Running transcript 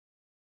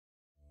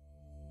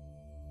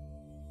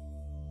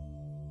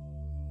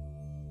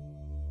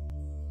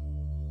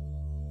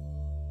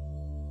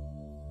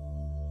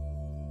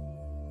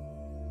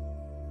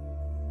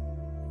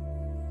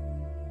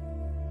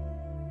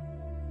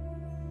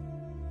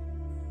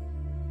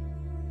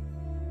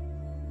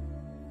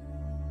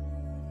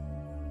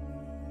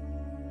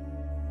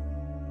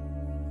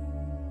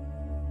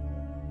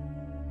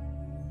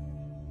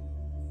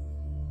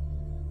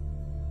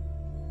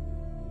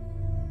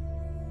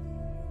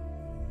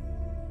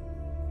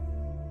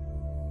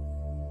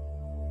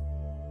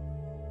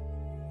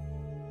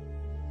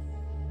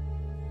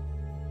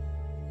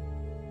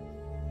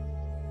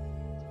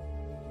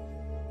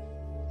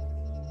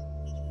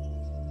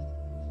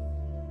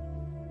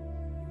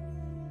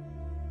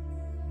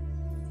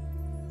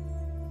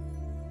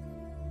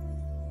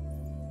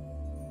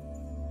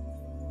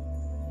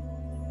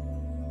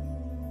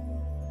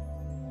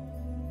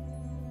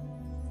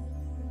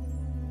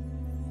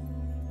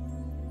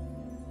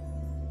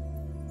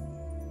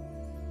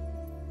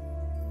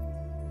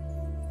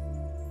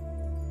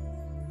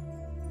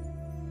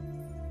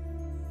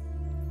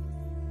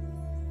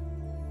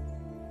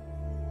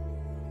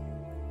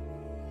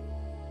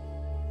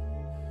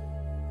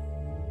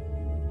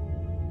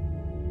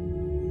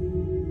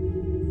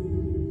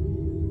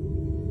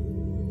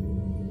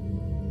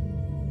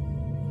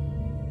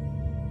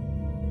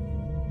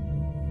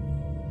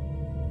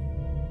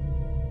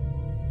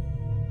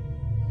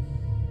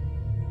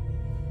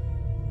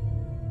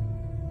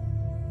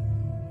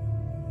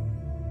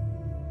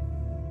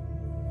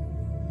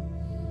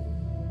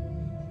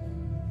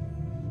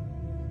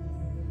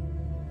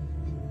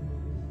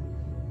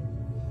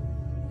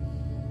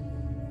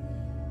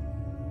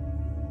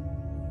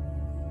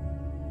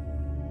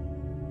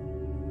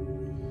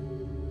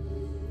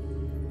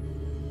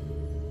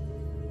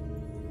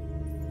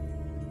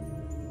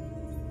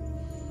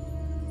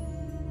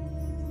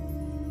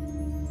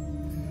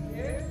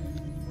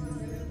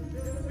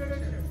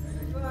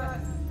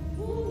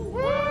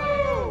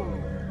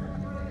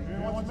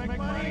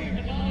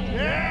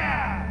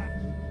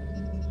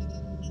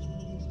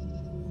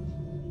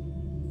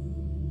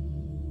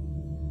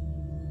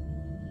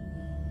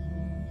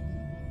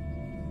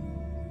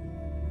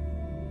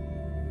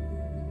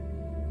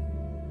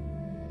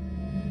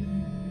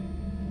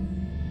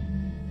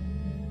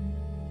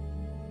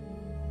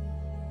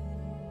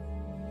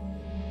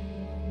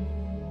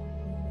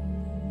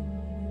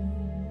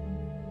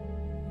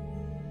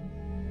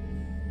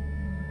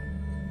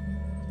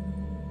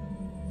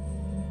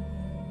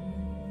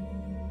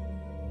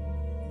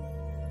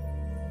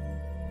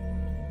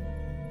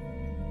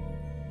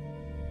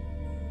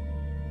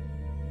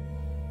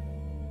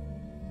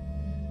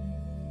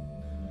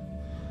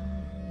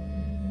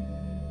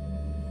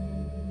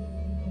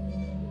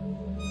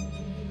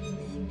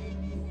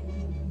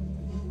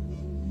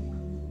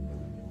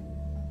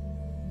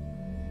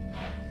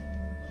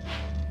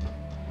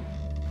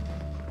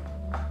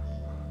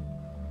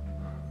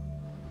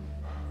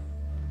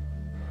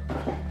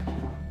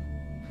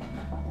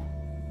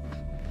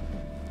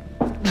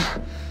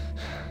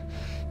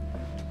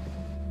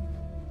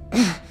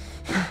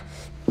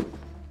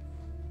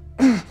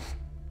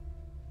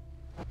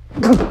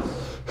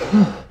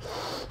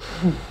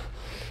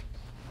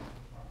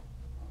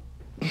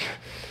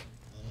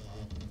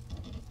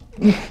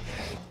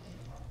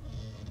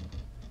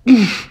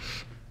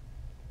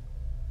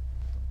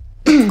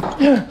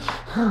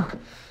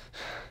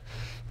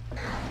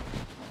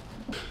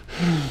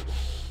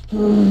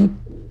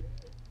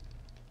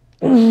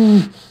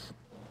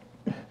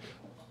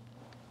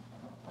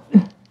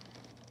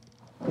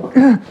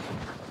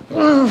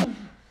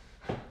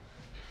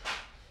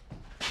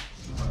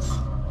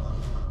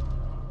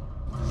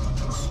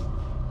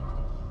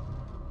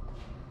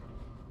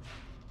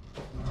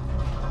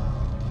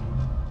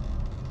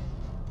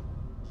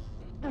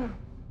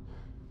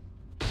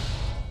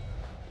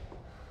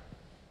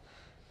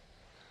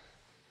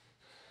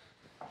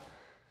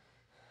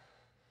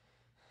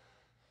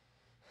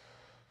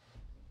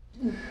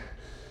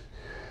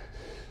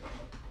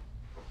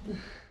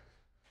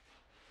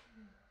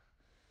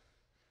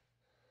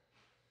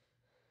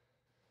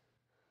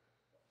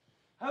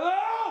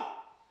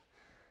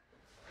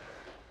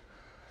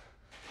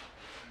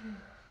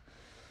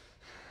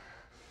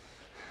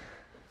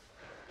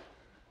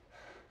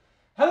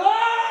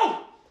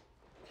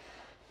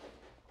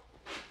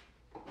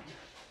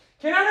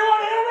Can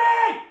anyone hear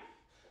me?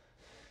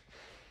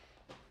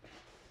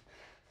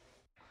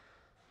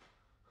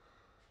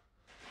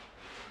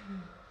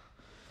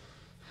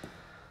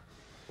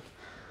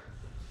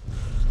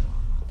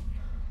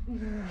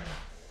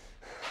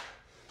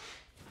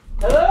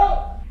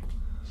 Hello?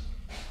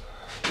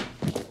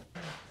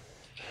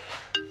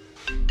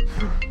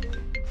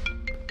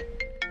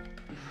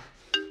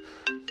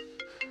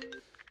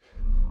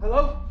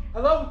 Hello?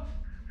 Hello?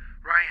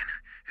 Ryan,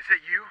 is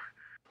that you?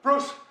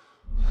 Bruce,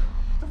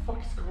 what the fuck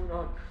is going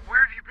on? Where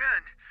have you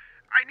been?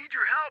 I need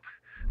your help.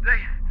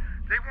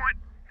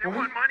 They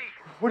want money.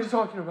 What are you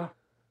talking about?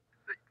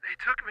 They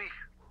took me.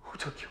 Who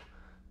took you?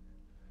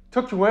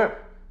 Took you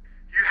where?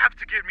 You have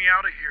to get me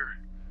out of here.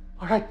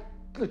 All right,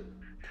 good.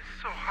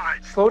 It's so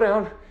hot. Slow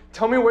down.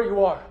 Tell me where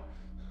you are.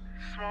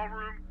 Small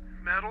room,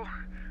 metal.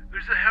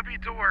 There's a heavy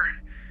door.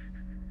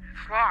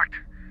 It's locked.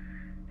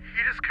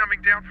 Heat is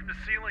coming down from the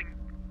ceiling.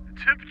 The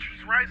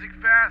temperature's rising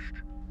fast.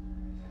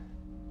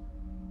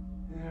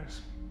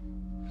 There's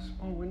a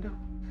small window?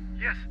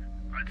 Yes,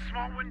 a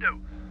small window.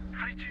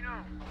 How did you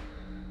know?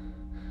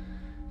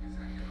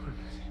 We're in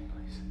the same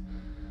place.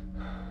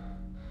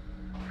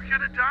 We're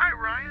gonna die,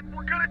 Ryan.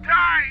 We're gonna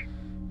die.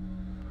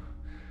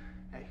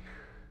 Hey.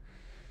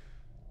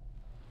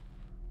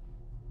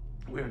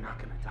 We're not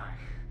gonna die.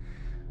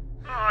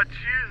 Oh,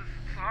 Jesus,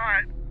 it's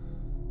hot.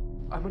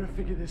 I'm gonna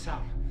figure this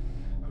out,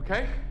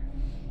 okay?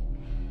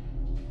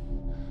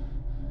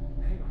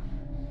 Hang on.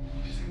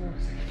 Just hang on a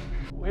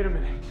second. Wait a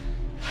minute.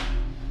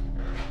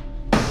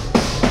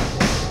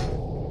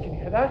 Can you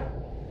hear that?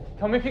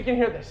 Tell me if you can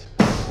hear this.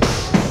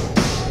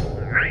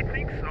 I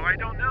think so. I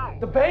don't know.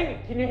 The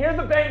banging. Can you hear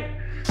the banging?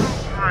 So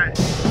hot.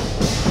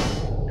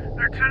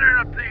 They're turning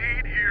up the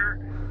heat here.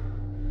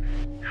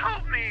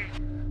 Help me.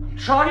 I'm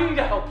trying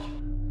to help you.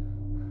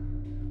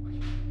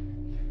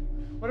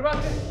 What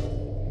about this?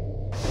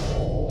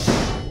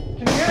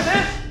 Can you hear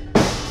this?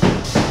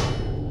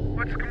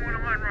 What's going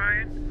on,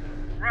 Ryan?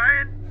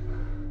 Ryan?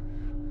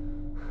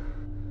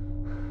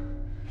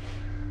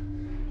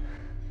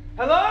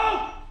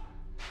 Hello?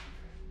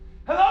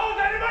 Hello? Is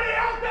anybody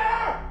out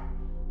there?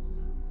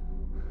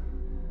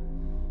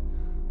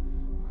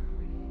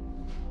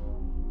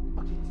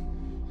 Okay.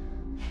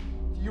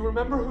 Do you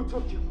remember who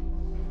took you?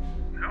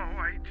 No,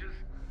 I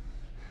just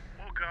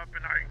woke up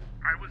and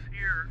I was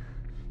here.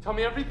 Tell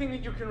me everything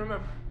that you can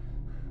remember.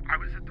 I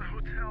was at the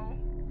hotel,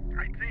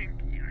 I think.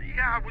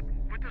 Yeah, with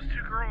those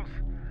two girls.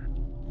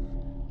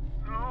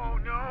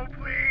 No,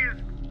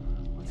 please.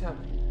 What's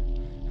happening?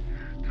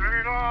 Turn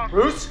it off.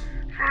 Bruce?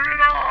 Turn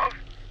it off.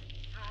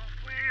 No,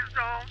 please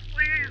don't.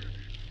 Please.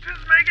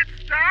 Just make it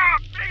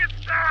stop. Make it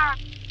stop.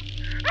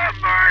 I'm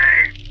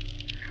burning.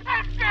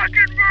 I'm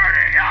fucking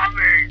burning. Help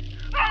me.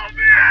 Help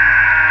me.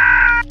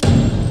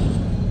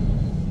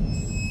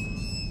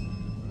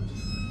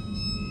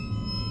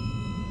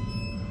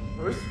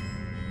 Bruce?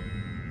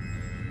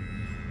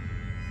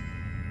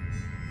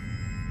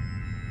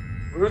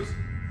 Bruce?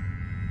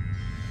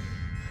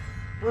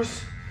 Bruce?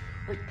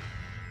 Wait.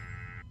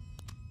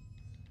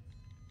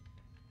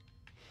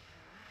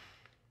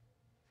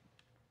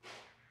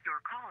 Your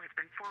call has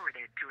been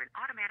forwarded to an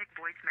automatic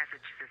voice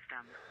message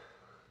system.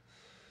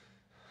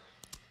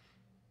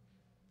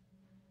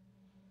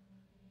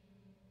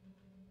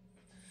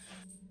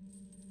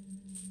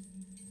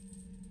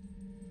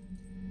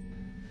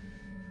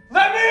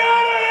 Let me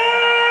out of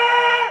here!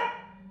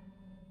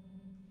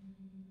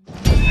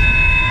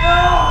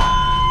 No!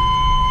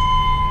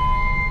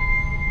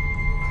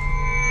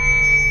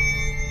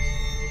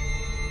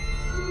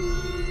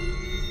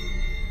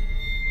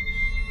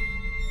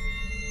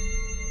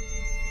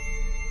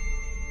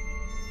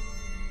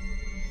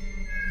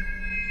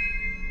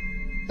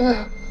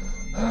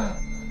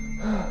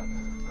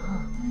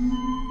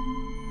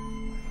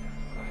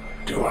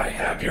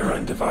 have your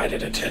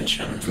undivided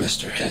attention,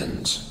 Mr.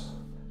 Hinds?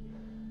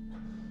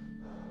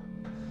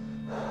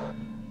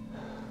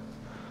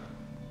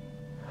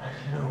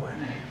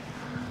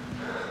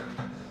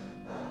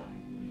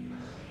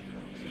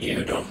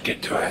 You don't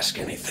get to ask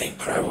anything,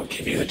 but I will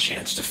give you the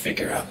chance to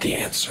figure out the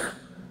answer.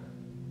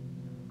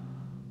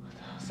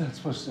 What's that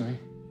supposed to mean?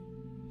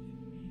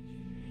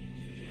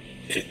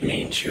 It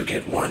means you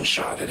get one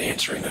shot at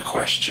answering a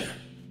question.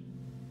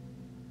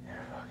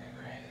 You're fucking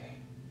crazy.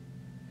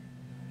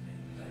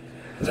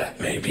 That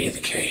may be the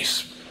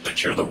case,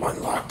 but you're the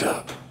one locked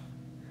up.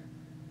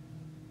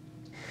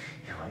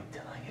 You wait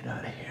till I get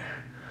out of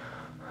here.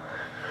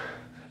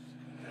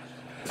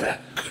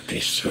 That could be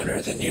sooner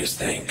than you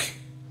think.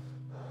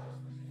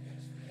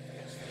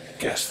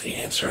 Guess the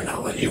answer and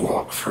I'll let you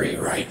walk free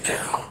right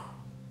now.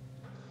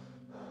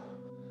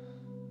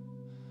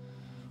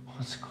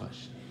 What's the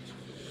question?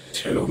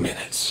 2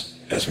 minutes.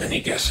 As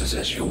many guesses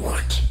as you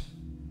want.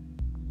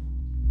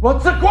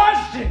 What's the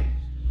question?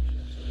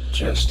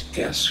 Just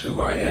guess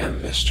who I am,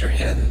 Mr.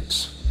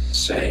 Hinds.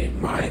 Say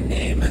my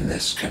name and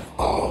this can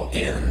all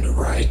end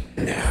right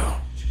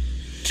now.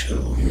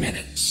 2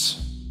 minutes.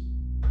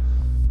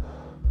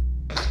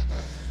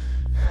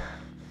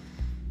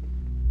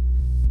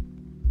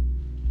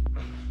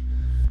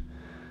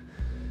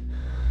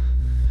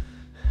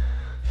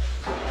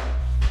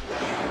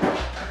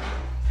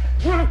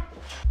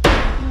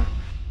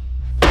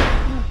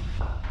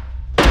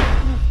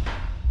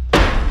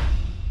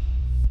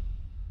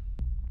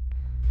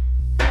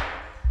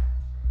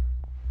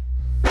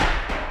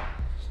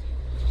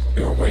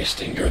 You're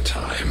wasting your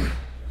time.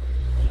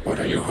 What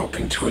are you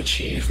hoping to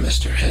achieve,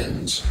 Mr.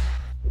 Hinds?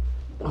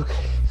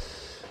 Okay.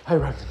 I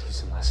arrived in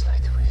Houston last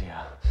night.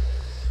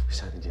 We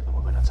signed the deal and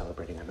we went out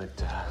celebrating. I met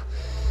the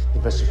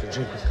investors for a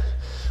drink with...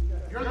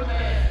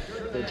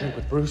 a drink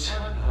with Bruce.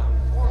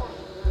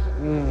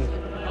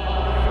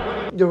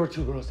 There were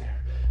 2 girls there.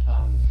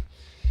 And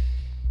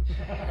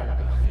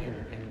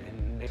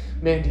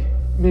Mandy.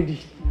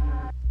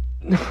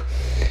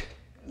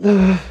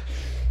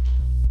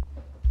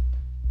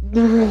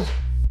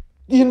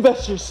 The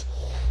investors.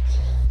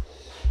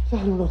 I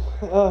don't know.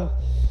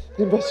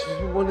 The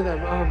investors. One of them.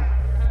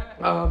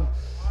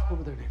 What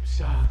were their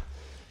names?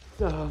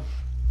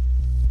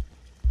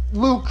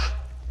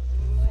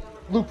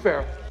 Luke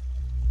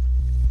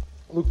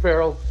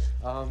Farrell.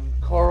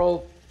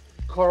 Carl.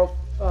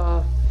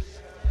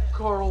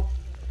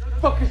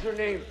 Fuck is her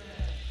name?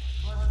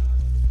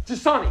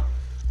 Dasani.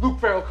 Luke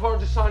Farrell, Carl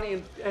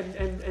Dasani,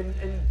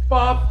 and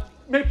Bob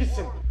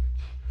Makeson.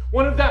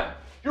 One of them.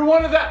 You're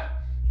one of them.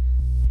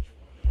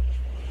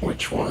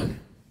 Which one?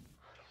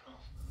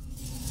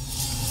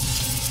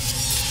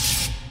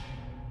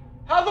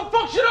 How the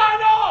fuck should I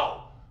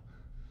know?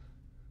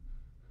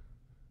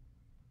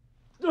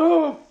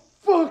 Oh,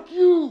 fuck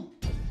you.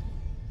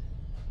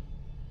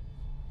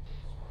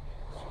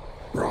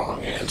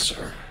 Wrong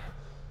answer.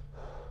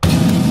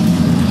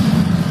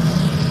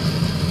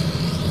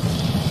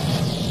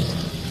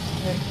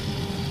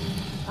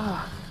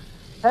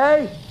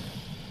 Hey,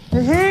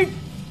 the heat?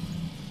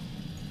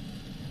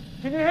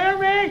 Can you hear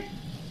me?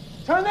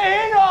 Turn the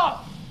heat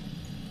off!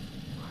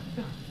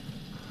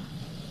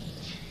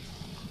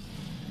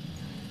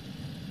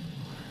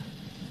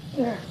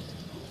 Yeah.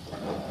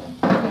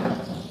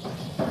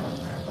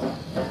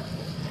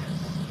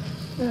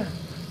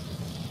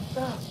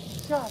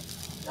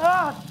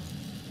 God.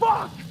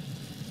 Fuck!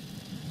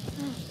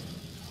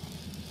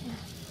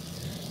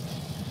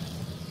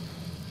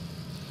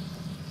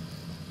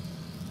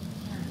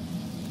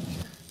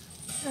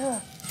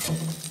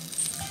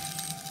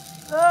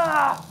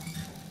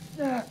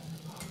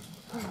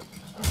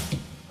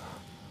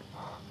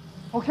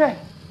 Okay.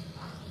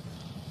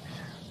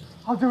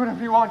 I'll do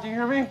whatever you want, do you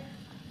hear me?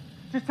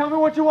 Just tell me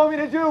what you want me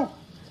to do.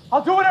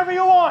 I'll do whatever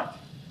you want.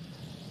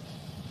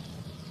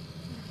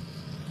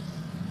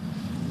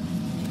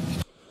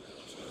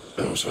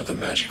 Those are the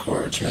magic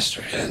words,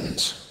 Mr.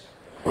 Hinds.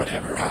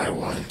 Whatever I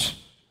want.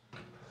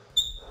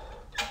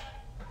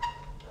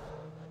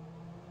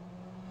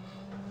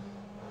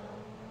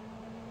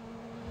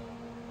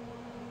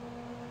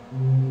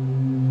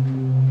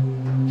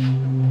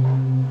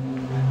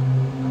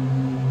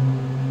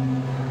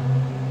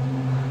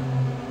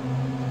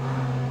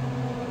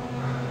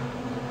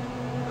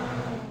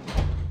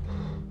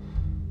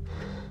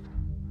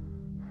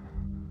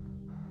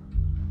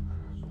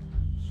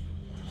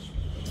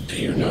 Do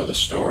you know the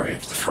story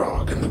of the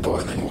frog and the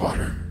boiling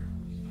water?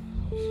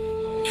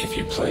 If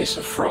you place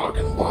a frog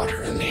in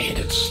water and heat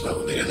it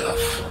slowly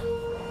enough,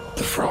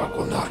 the frog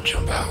will not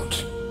jump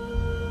out,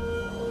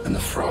 and the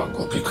frog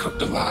will be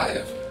cooked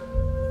alive.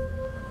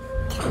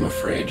 I'm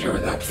afraid you're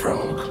that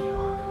frog.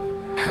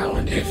 How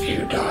and if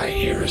you die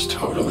here is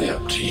totally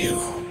up to you,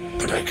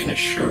 but I can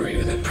assure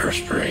you that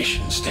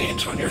perspiration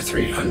stains on your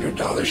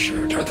 $300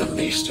 shirt are the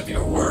least of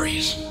your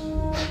worries.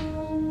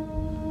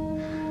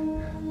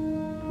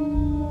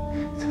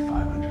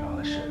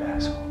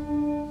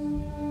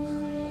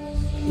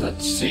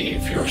 Let's see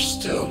if you're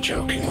still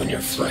joking when your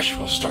flesh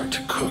will start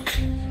to cook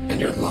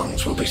and your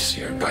lungs will be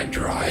seared by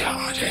dry,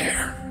 hot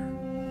air.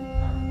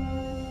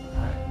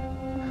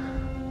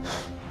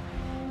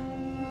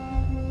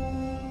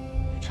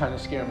 You're trying to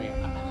scare me.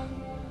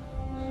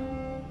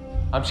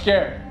 I'm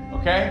scared,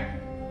 okay?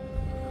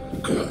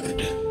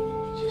 Good.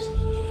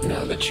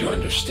 Now that you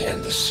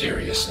understand the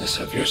seriousness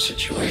of your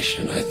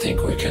situation, I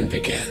think we can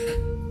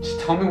begin. Just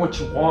tell me what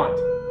you want.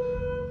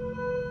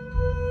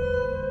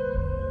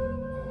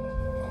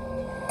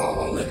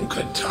 All in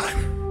good time.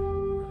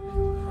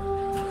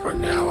 For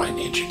now, I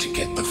need you to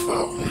get the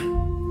phone.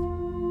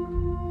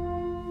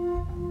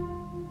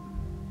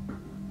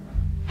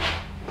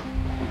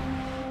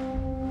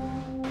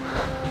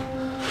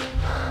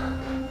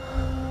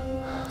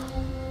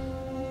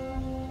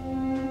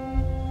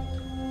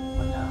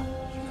 What now?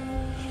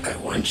 I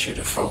want you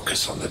to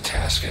focus on the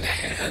task at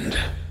hand.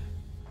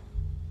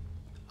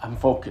 I'm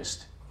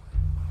focused.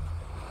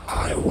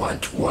 I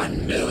want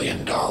 $1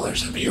 million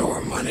of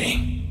your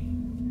money.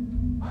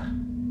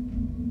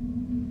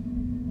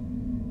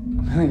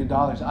 $1 million?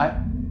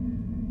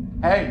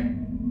 Hey,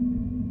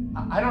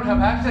 I don't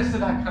have access to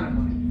that kind of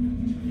money.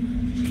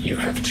 You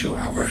have 2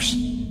 hours. 2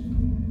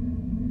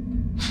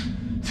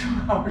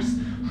 hours?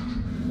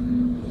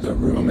 The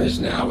room is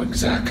now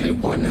exactly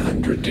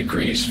 100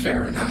 degrees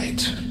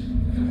Fahrenheit.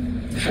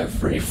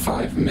 Every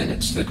 5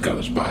 minutes that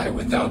goes by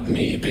without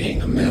me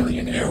being a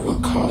millionaire will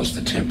cause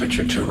the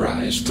temperature to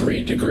rise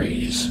 3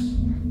 degrees.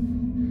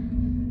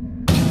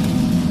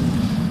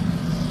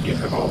 You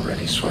have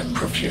already sweat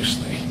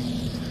profusely.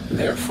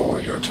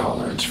 Therefore, your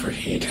tolerance for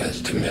heat has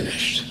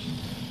diminished.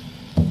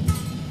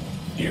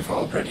 You've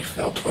already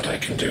felt what I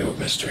can do,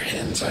 Mr.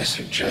 Hinds. I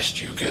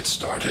suggest you get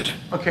started.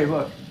 Okay,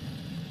 look.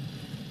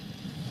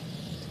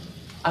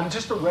 I'm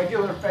just a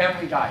regular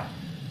family guy.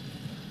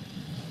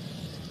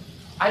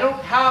 I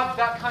don't have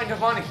that kind of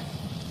money.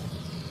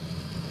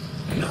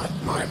 Not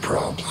my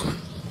problem.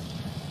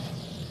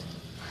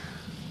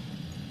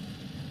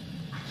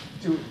 I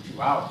can't do it in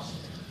 2 hours.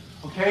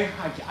 Okay?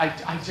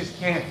 I just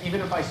can't.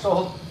 Even if I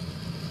sold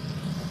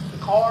the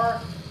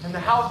car and the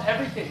house,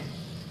 everything.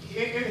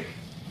 It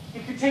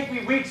could take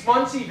me weeks,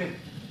 months even.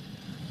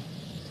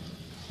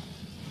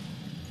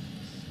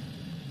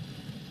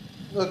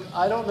 Look,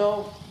 I don't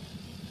know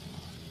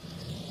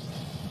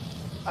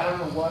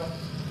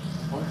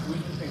who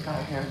you think I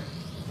am.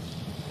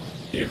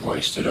 You've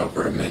wasted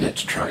over a minute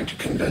trying to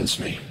convince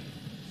me.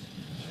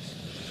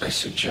 I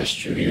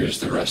suggest you use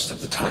the rest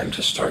of the time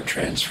to start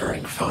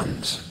transferring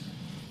funds.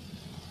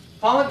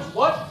 Funds?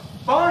 What?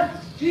 Funds?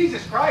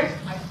 Jesus Christ.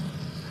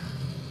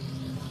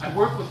 I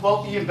work with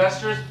wealthy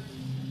investors.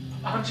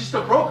 I'm just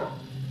a broker.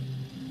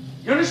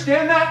 You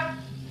understand that?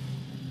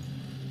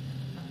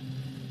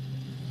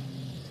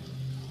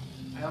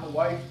 I have a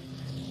wife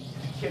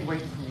and a kid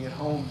waiting for me at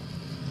home.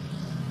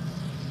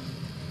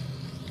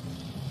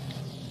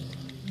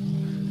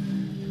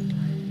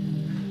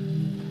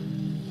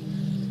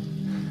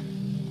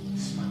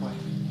 This is my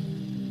wife.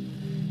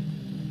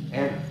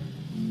 Anna.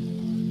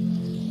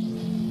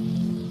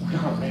 We're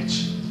not rich.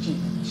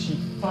 She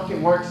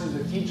fucking works as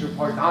a teacher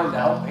part-time to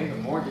help pay the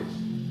mortgage.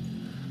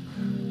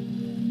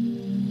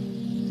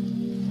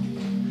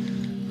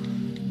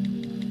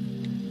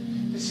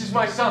 This is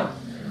my son.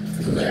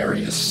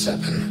 Larry is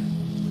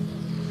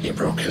 7. He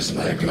broke his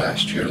leg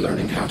last year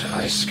learning how to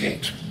ice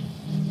skate.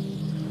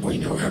 We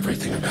know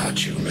everything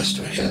about you,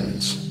 Mr.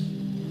 Hinds.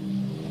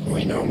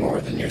 We know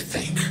more than you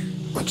think.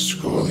 What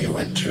school you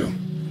went to,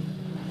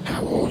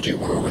 how old you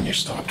were when you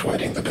stopped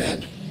wetting the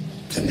bed,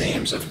 the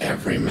names of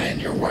every man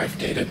your wife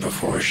dated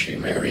before she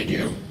married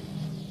you.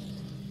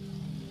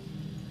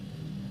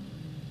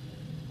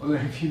 Well,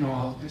 if you know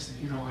all of this,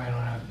 then you know I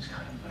don't have this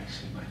kind of money,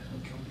 so you might as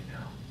well kill me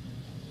now.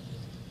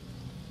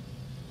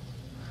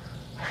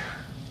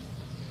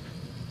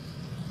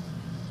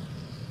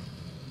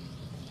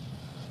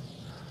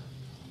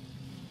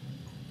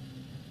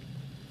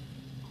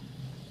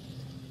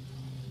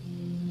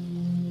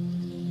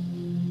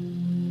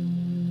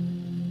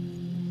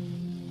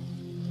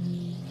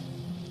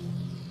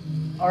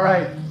 All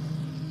right.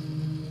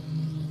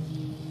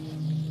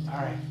 All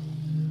right.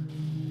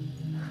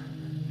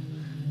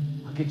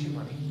 I'll get you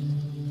money.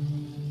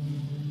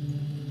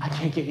 I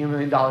can't get you $1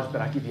 million, but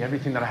I'll give you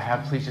everything that I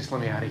have. Please just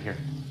let me out of here.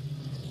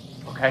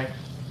 Okay?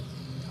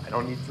 I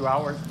don't need 2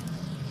 hours.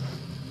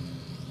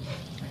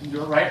 I can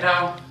do it right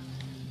now.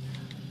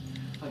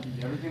 I'll give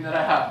you everything that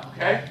I have,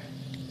 okay?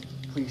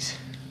 Please.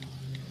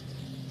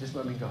 Just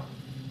let me go.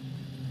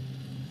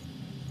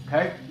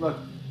 Okay? Look.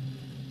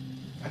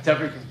 That's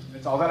everything.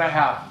 That's all that I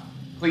have.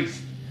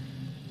 Please.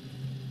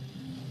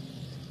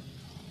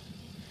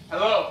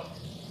 Hello?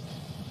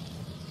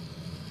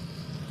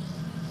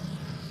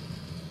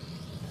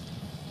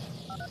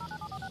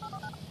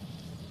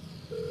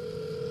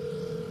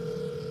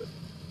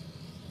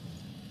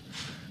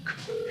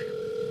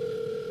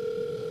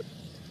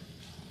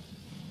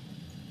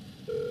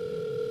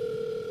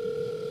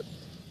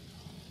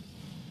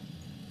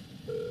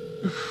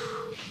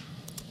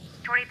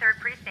 Third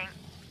Precinct.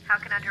 How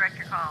can I direct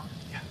your call?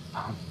 Yeah,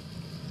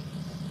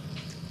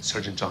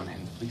 Sergeant John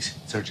Hinds, please.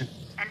 Sergeant.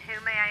 And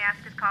who, may I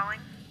ask, is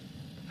calling?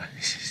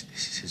 This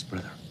is his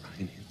brother,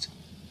 Ryan Hinds.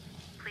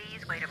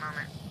 Please wait a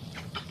moment.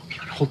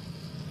 Hold.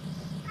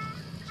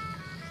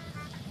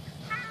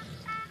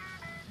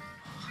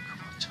 Oh, come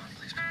on, John,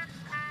 please.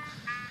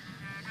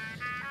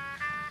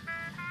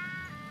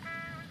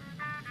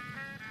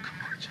 Come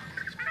on, John,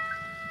 please.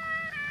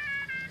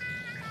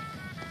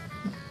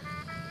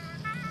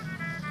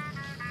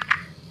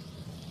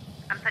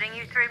 I'm putting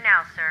you through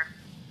now, sir.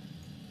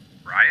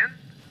 Ryan?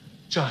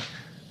 John,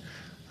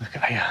 look,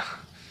 I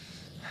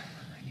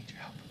need your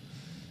help.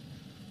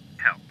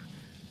 Help.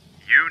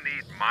 You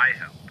need my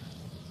help.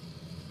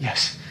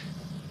 Yes.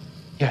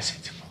 Yes,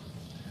 it's... It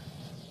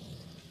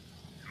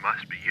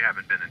must be you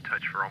haven't been in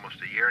touch for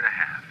almost a year and a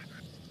half.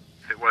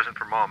 If it wasn't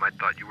for Mom, I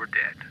thought you were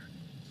dead.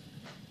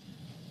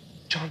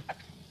 John,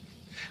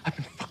 I've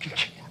been fucking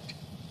kidnapped.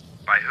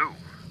 By who?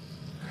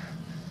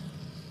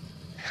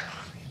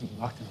 I'm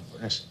locked in a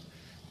furnace.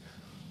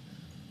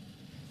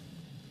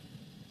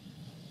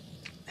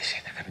 They say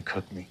they're gonna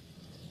cook me.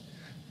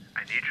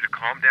 I need you to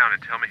calm down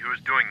and tell me who is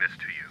doing this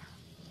to you.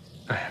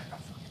 I have no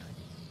fucking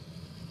idea.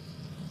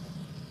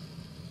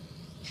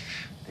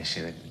 They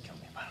say they're gonna kill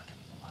me if I don't give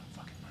them a lot of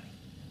fucking money.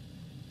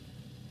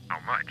 How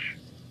much?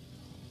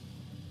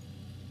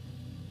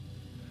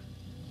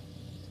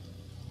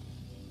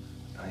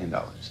 $1 million.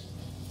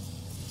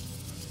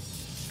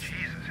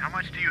 Jesus, how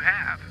much do you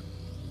have?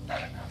 Not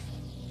enough.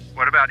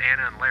 What about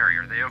Anna and Larry?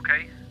 Are they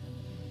okay?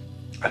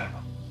 I don't know.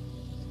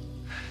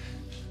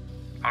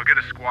 I'll get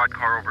a squad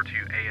car over to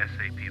you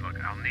ASAP. Look,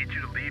 I'll need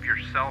you to leave your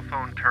cell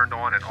phone turned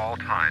on at all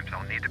times.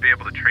 I'll need to be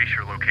able to trace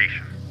your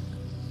location.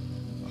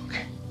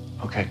 Okay.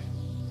 Okay.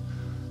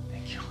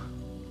 Thank you.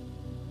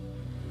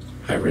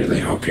 I really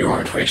hope you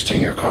aren't wasting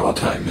your call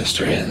time,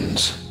 Mr.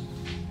 Hinds.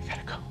 I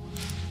gotta go.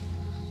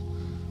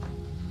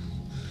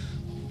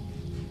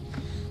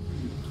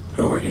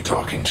 Who are you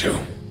talking to?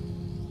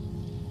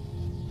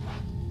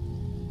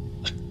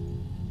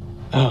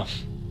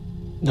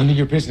 None of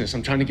your business.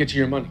 I'm trying to get to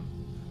your money.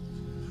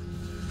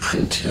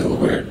 Until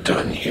we're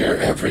done here,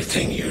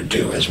 everything you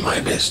do is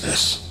my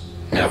business.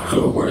 Now,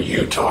 who were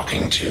you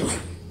talking to?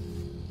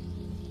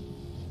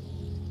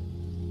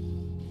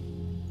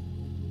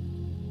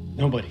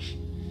 Nobody.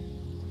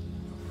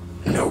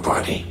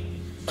 Nobody.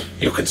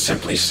 You could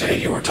simply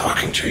say you were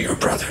talking to your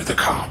brother, the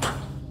cop.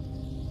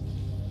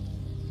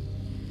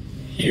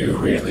 You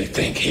really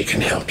think he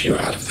can help you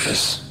out of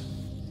this?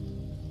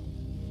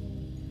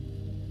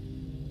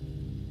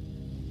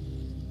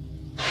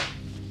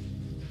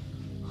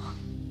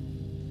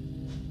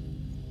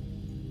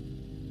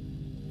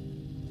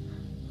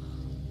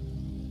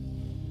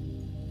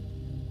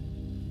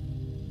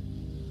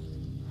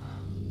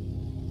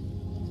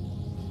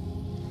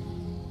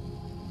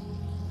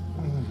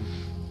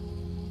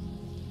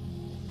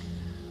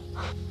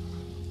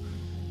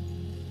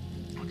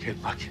 Okay,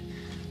 look.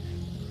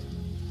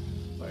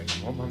 Like,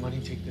 you want my money?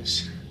 Take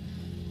this.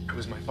 It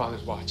was my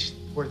father's watch.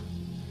 Worth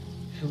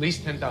at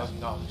least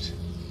 $10,000.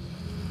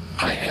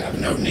 I have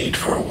no need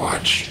for a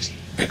watch,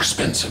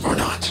 expensive or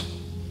not.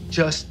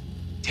 Just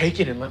take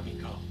it and let me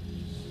go.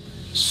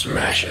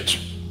 Smash it.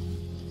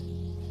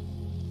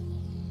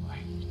 Why?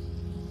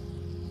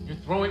 You're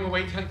throwing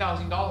away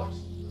 $10,000.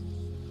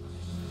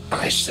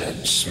 I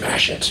said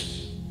smash it.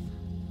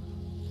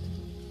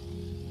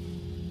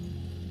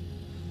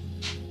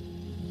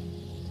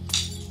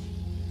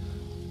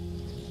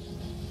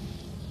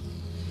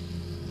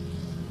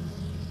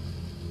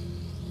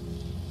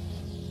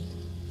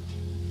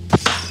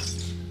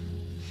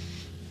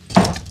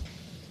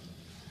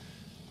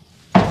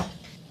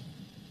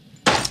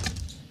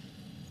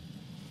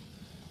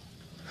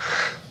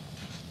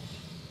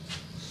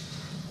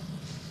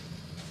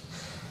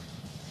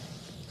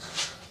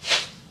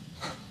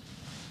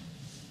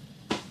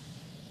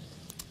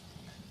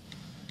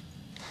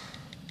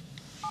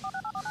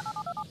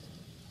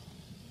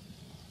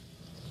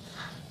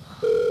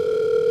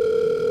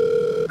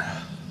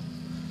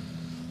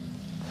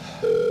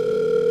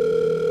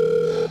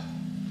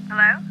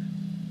 Hello?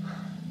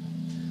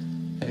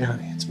 Hey,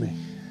 honey, it's me.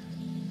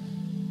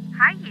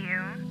 Hi,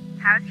 you.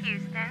 How's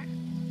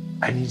Houston?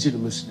 I need you to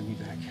listen to me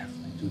very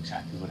carefully and do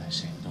exactly what I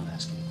say and don't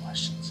ask any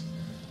questions.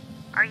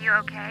 Are you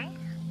okay?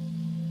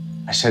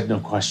 I said no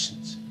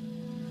questions.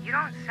 You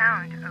don't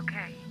sound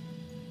okay.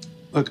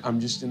 Look, I'm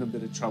just in a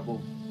bit of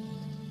trouble.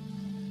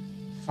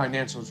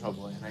 Financial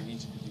trouble, and I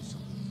need you to do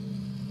something.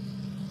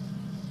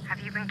 Have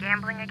you been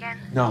gambling again?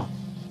 No.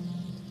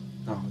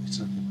 No, it's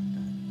nothing like that.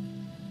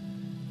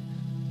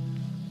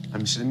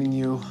 I'm sending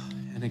you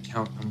an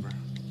account number.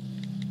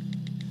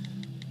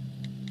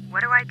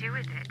 What do I do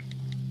with it?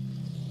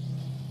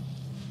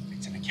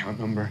 It's an account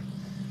number.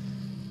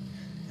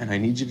 And I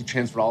need you to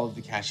transfer all of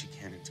the cash you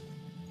can into it.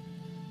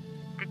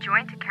 The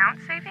joint account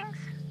savings?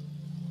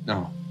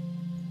 No.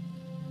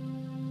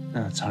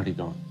 No, it's already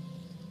gone.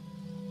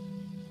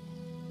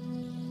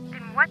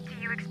 Then what do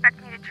you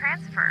expect me to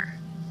transfer?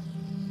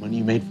 Money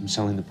you made from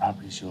selling the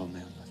properties your old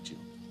man left you.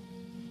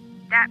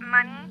 That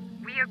money,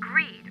 we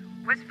agreed,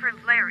 was for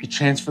Larry. You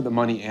transfer the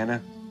money,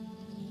 Anna.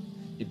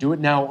 You do it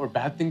now or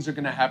bad things are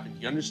gonna happen.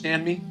 You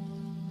understand me?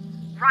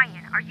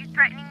 Ryan, are you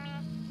threatening me?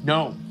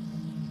 No.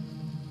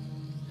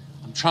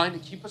 I'm trying to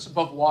keep us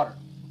above water,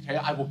 okay?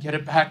 I will get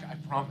it back, I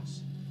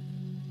promise.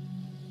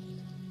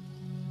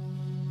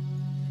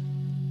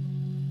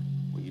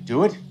 Will you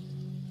do it?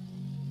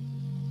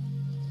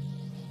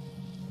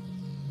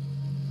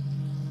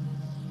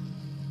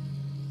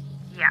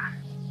 Yeah.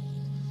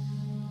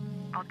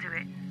 I'll do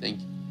it.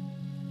 Thank you.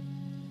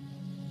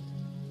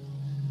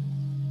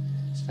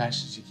 As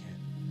fast as you can.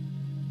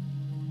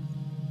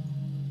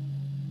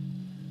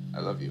 I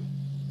love you.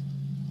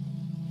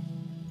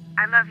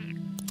 I love you.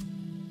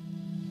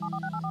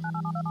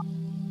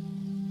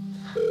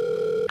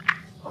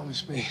 Oh,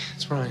 it's me.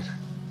 It's Ryan.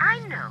 I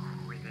know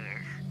who it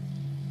is.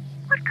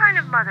 What kind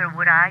of mother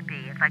would I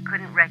be if I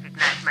couldn't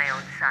recognize my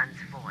own son's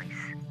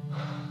voice?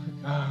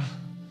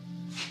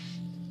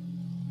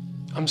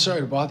 I'm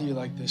sorry to bother you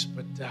like this,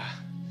 but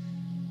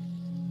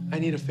I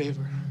need a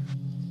favor.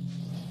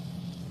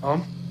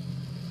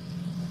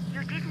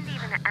 You didn't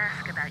even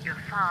ask about your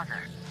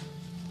father.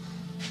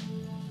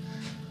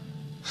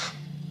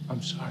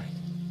 I'm sorry.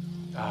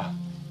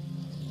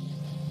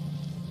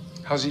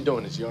 How's he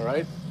doing? Is he all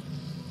right?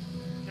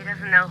 He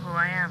doesn't know who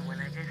I am when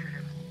I visit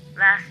him.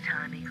 Last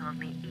time he called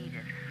me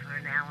Edith for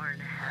an hour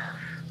and a half.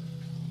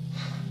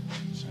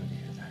 I'm sorry to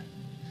hear that.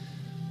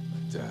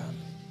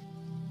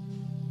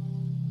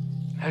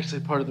 But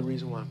actually, part of the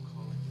reason why I'm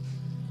calling.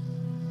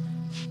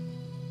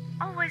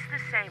 Always the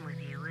same with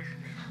you, isn't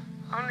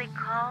it? Only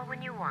call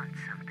when you want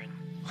something.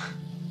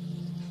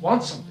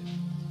 Want something?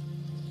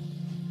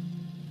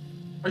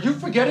 Are you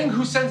forgetting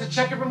who sends a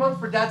check every month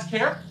for Dad's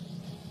care?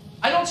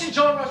 I don't see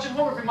John rushing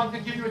home every month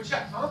and give you a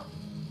check, huh?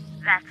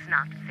 That's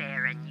not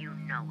fair, and you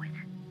know it.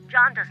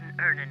 John doesn't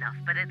earn enough,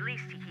 but at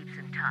least he keeps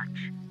in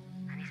touch.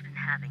 And he's been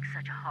having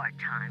such a hard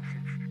time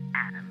since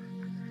Adam.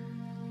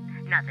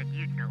 Not that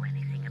you'd know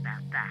anything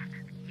about that.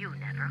 You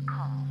never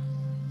call.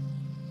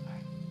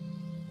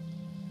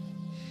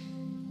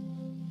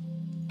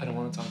 I don't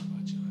want to talk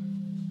about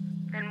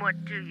John. Then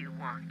what do you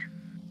want?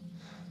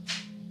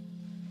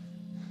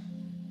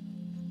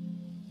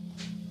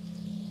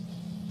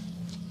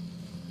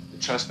 The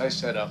trust I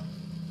set up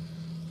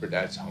for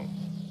Dad's home.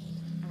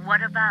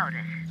 What about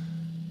it?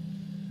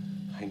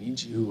 I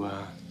need you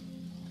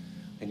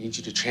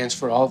to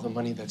transfer all the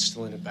money that's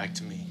still in it back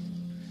to me.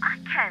 I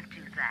can't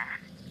do that.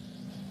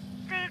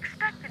 They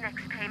expect the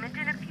next payment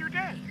in a few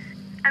days.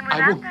 And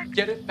I will without that...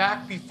 get it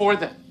back before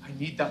then. I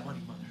need that money,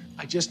 Mother.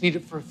 I just need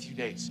it for a few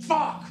days.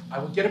 Fuck! I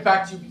will get it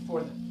back to you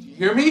before then. Do you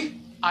hear me?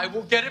 I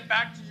will get it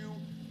back to you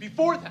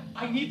before then.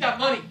 I need that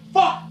money.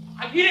 Fuck!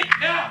 I need it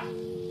now!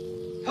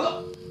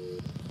 Hello?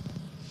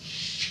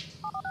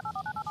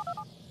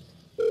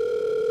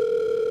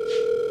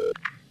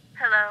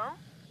 Hello?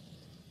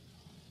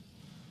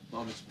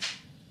 Mom, it's me.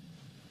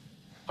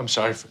 I'm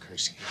sorry for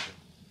cursing you.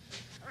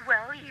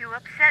 Well, you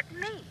upset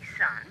me,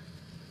 son.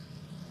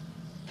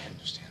 I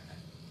understand that.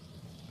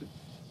 But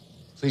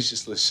please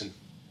just listen.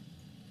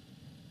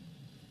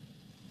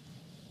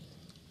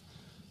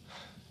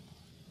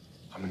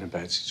 I'm in a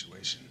bad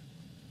situation.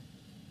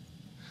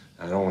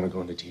 I don't want to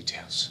go into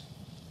details.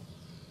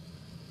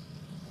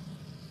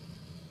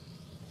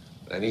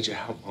 But I need your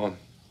help, Mom.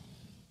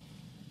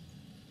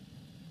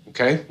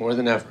 Okay? More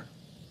than ever.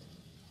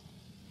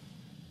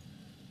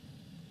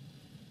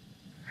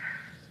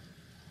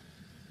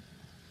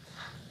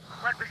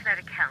 What was that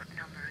account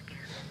number again?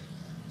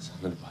 It's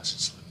on the deposit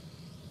slip.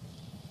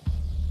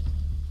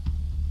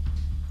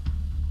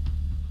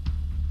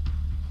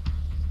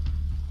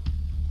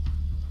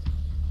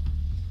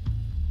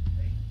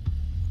 Hey,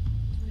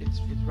 it's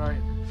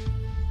Ryan.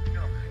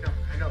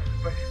 I know.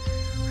 But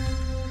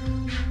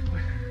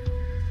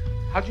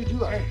how'd you do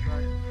that? Hey,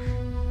 Ryan.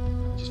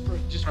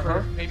 Just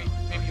for maybe a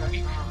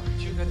week,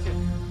 2. That's it.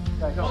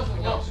 I know. I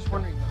was just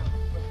wondering.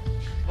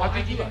 How'd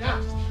you do that?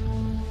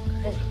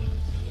 Hey.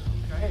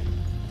 Okay.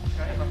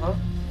 Right.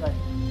 Right.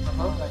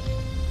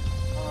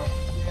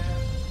 Yeah.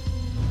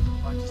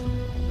 I just,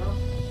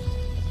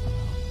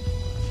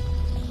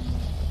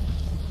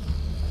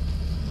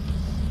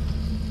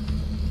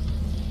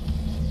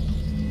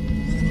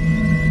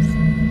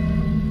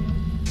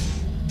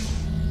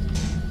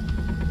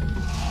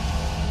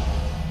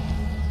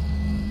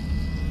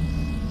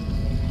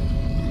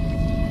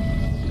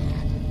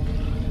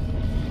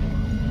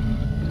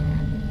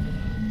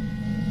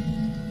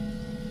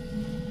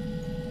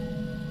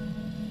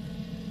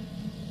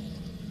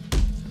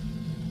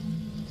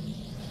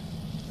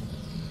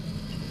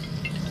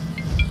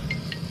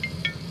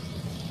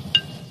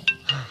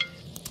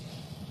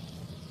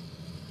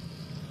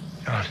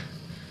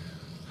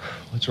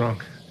 What's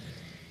wrong?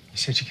 You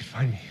said you could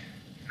find me.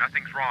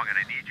 Nothing's wrong, and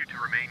I need you to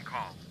remain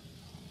calm.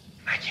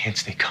 I can't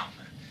stay calm.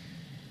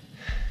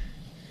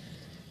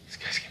 This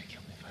guy's gonna kill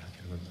me if I don't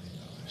get him $1 million.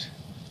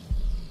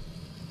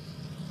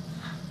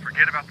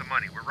 Forget about the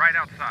money. We're right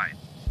outside.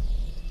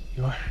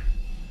 You are?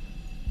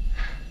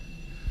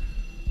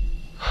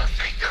 Oh,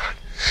 thank God.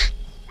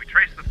 We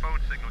traced the phone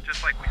signal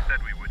just like we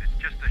said we would. It's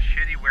just a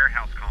shitty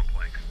warehouse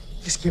complex.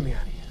 Just get me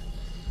out of here.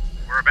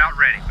 We're about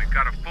ready. We've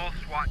got a full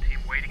SWAT team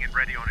waiting and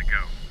ready on a go.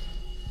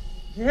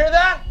 You hear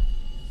that?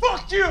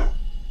 Fuck you!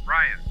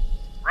 Ryan!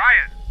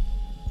 Ryan!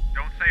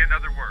 Don't say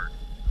another word.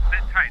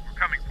 Sit tight. We're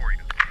coming for you.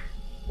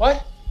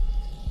 What?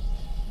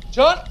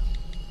 John?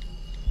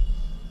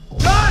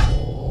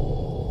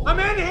 John! I'm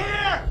in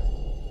here!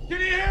 Can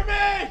you hear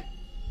me?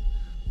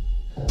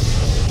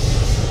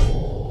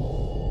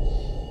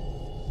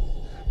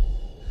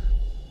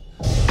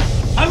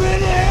 I'm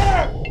in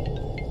here!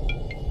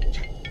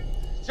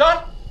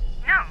 John?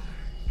 No,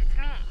 it's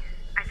me.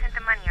 I sent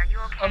the money. Are you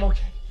okay? I'm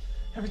okay.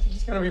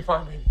 Everything's gonna be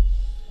fine, baby.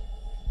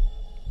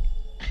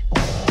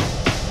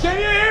 Can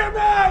you hear me?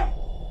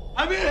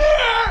 I'm in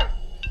here!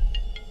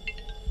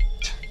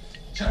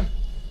 John,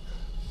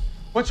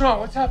 what's wrong?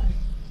 What's happening?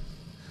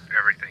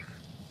 Everything.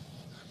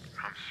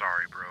 I'm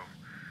sorry, bro.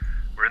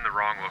 We're in the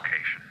wrong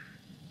location.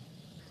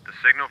 The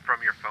signal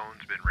from your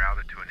phone's been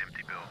routed to an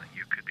empty building.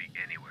 You could be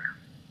anywhere.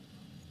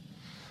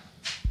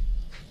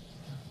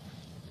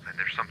 And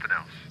there's something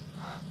else.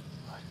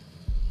 What?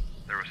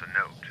 There was a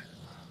note.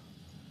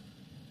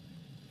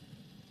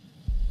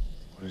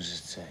 What does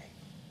it say?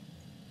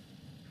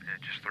 Yeah,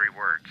 just 3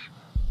 words.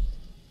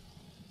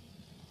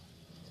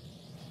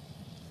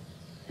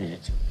 Read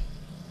it to me.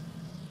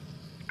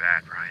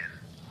 Bad, Ryan.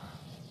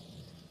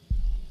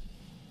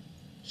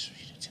 Just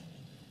read it to me.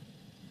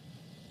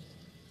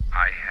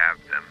 I have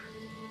them.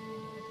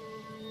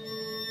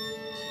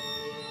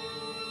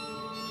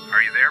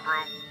 Are you there, bro?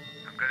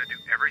 I'm gonna do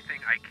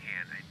everything I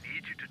can. I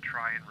need you to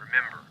try and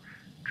remember.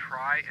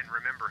 Try and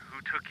remember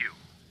who took you.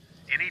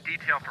 Any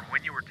detail from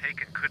when you were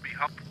taken could be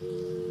helpful.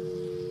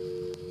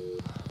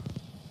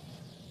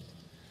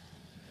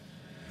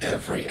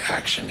 Every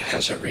action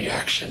has a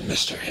reaction,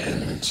 Mr.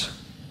 Hinds.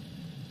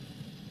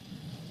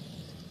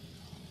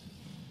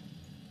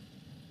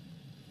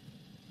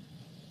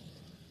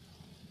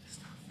 It's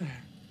not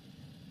fair.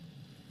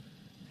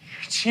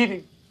 You're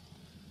cheating.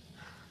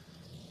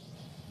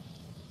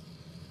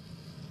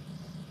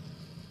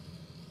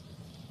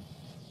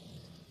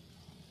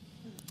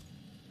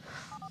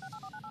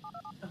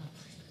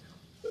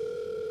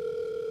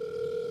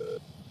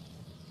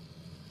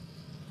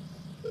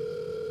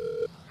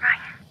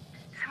 Ryan,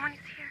 someone is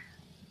here.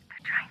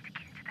 They're trying to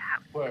get into the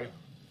house. Where?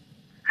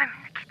 I'm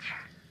in the kitchen.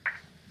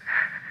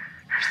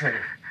 Listen,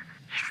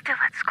 He's still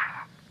at school.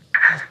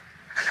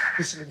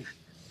 listen to me.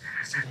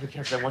 Listen very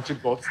carefully. I want you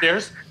to go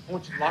upstairs. I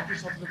want you to lock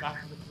yourself in the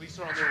bathroom. The police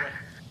are on their way.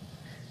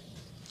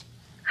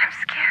 I'm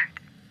scared.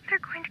 They're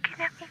going to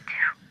kidnap me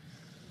too.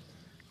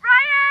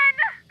 Ryan!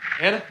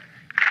 Anna?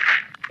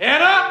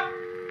 Anna?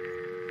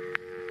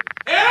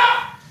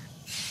 Anna!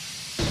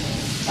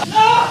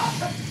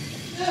 Ah!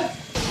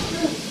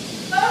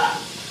 Ah!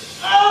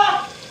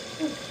 Ah!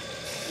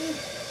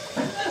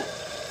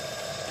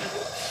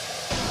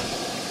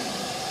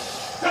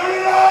 Turn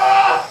it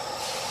off!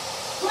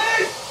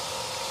 Please!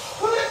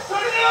 Please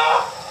turn it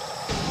off!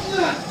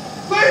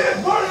 Please,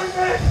 it's burning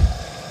me!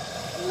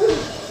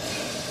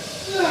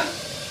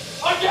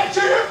 I'll get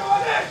you your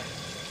money!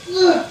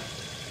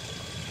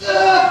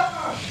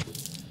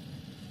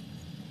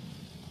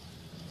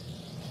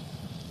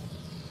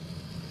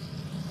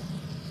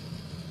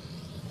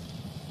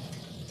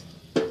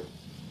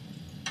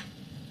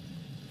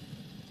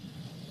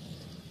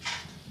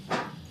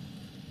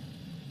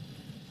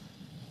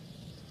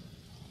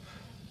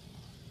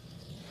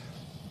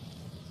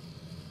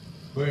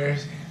 Where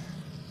is he?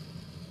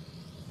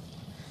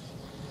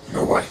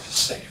 Your wife is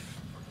safe.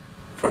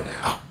 For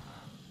now.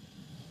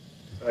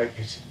 I get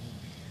you.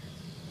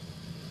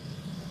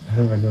 How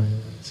do I know who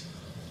it is?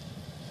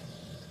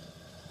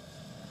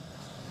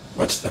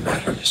 What's the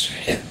matter, Mr.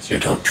 Hinds? You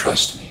don't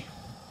trust me.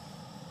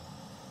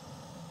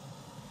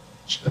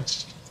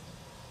 Just.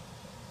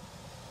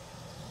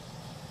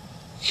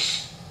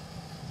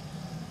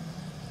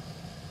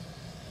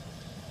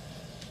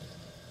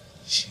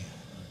 She had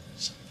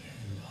some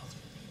very wealthy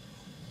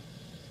people.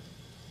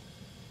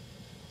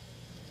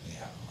 They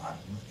have a lot of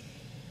money.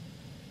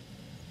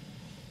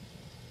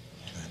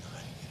 And I know how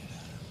to get it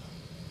out of them.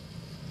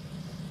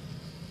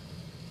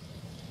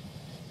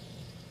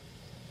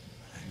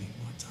 But I need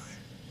more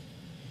time.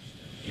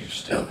 You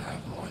still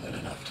have more than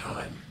enough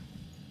time.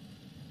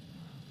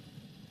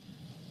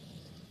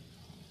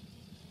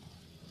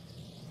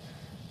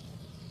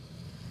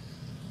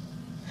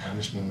 How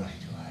much more money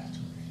do I have to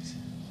raise?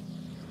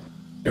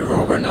 You're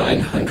over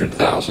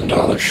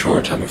 $900,000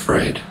 short, I'm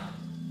afraid.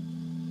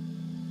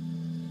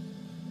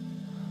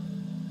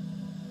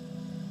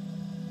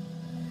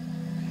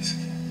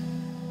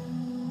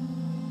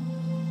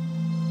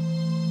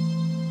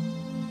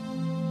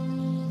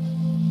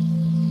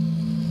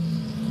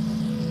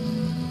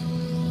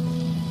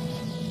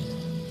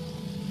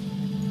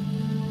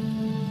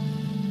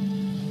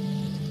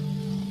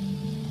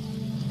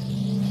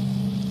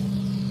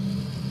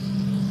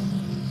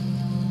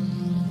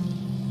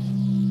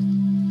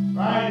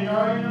 Ryan, you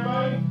alright,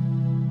 everybody?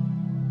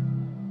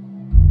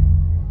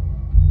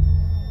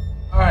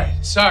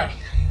 Alright, sorry.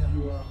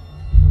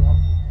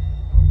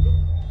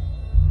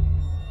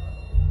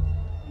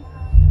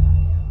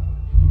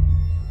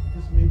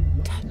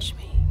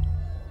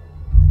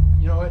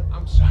 You know what?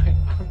 I'm sorry.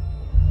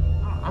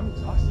 I'm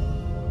exhausted.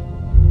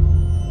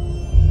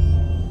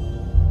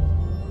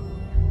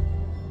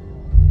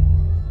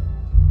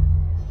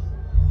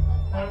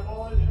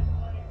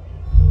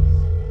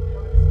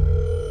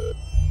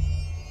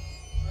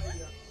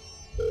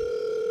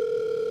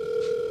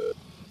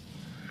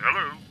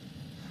 Hello?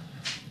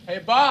 Hey,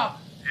 Bob.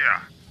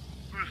 Yeah.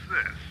 Who's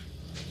this?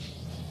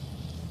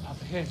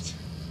 Papa Hinds.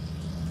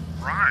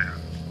 Ryan.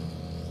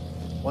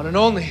 One and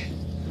only.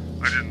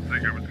 I didn't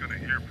think I was going to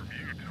hear from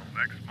you till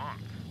next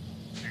month.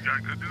 You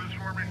got good news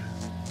for me?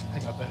 I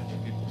got better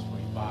than good news for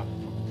you, Bob.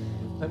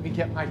 Let me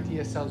get my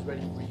DSLs ready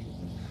for you,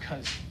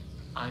 because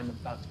I'm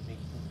about to make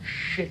a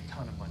shit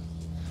ton of money.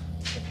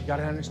 But you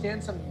gotta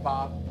understand something,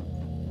 Bob.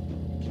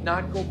 You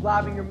cannot go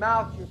blabbing your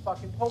mouth to your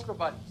fucking poker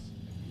buddies.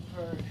 You've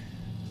heard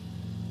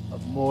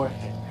of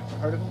Moorhead. Ever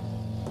heard of him?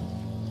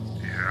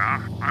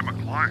 Yeah, I'm a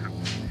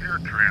client. Hair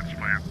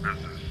transplant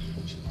business.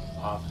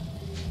 Bob,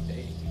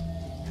 they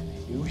have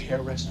a new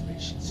hair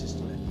restoration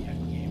system at the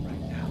FDA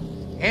right now.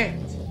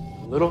 And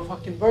the little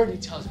fucking birdie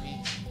tells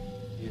me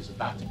it is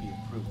about to be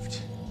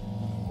approved.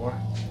 More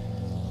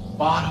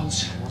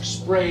bottles, more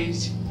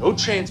sprays, no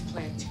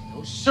transplant,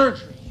 no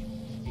surgery.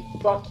 A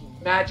fucking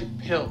magic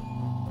pill.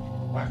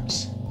 It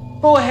works.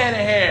 Full head of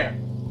hair,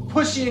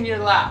 pussy in your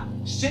lap,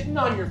 sitting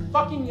on your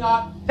fucking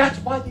yacht. That's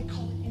why they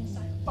call it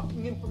inside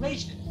fucking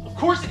information. Of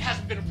course it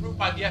hasn't been approved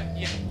by the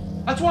FDA.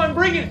 That's why I'm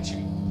bringing it to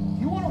you.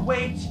 You want to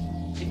wait,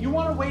 and you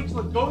want to wait till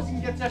it goes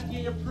and gets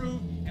FDA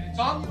approved, and it's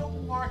on the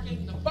open market,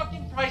 and the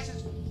fucking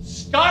prices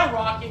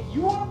skyrocket.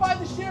 You want to buy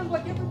the shares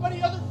like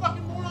everybody other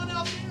fucking moron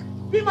out there?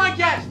 Be my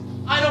guest.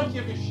 I don't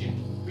give a shit.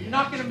 But you're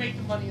not going to make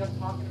the money I'm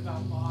talking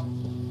about, Bob.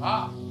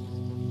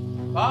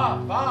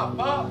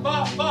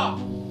 Bob.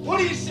 What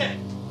do you say?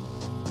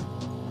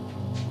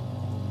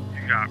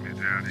 You got me,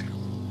 Daddy.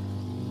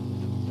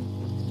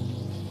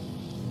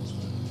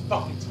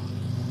 Fucking time.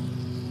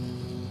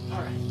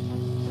 All right.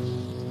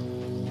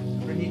 I'm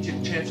going to need you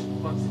to transfer the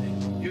funds today.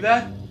 Can you do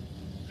that?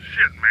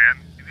 Shit, man.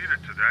 You need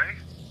it today?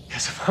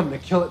 Because if I'm going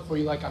to kill it for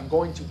you like I'm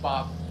going to,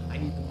 Bob, I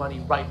need the money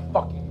right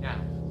fucking now.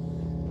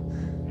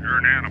 You're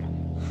an animal.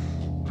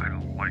 I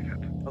don't like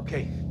it.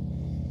 Okay.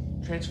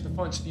 Transfer the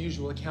funds to the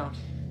usual account.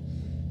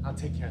 I'll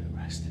take care of the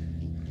rest.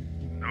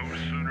 No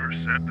sooner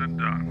said than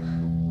done.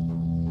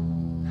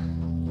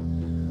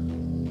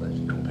 Let's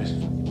go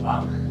business with you,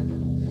 Bob.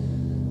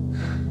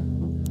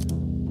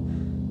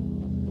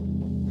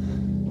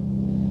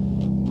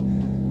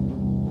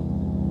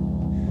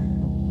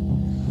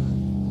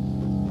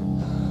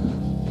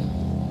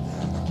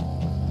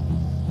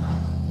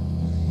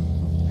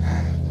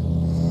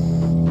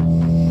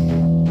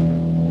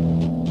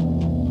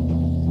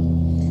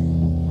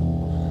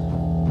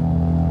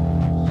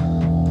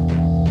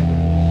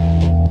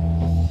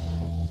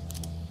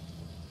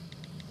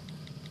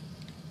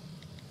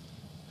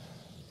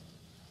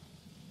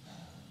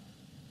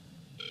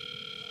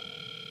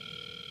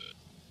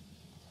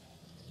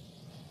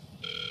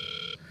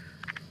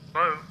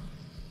 Hello?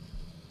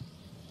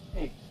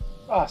 Hey,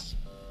 Ross.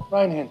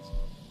 Ryan Hinds.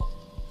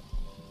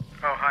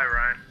 Oh, hi,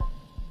 Ryan.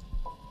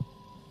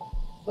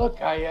 Look,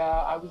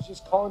 I was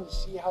just calling to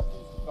see how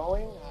things were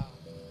going.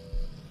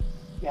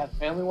 Yeah, the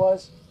family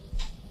was.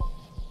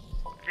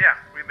 Yeah,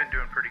 we've been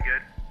doing pretty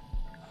good.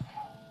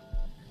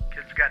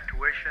 Kids got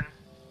tuition.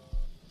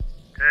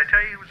 Did I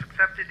tell you he was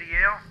accepted to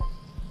Yale?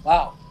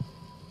 Wow.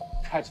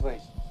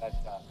 Congratulations. That's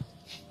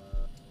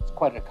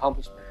quite an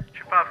accomplishment.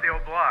 Chip off the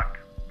old block.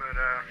 But,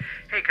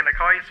 hey, can I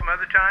call you some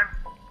other time?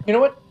 You know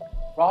what,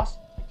 Ross?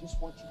 I just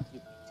want you to give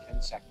me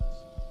 10 seconds.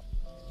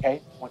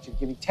 Okay? I want you to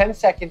give me 10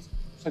 seconds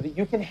so that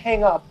you can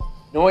hang up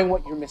knowing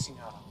what you're missing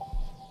out on.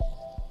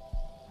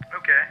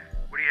 Okay.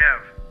 What do you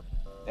have?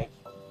 Thank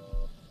you.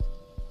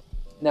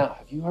 Now,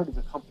 have you heard of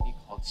a company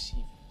called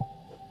Seaview?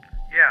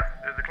 Yeah,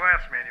 they're the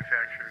glass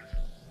manufacturers.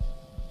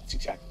 That's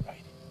exactly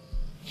right.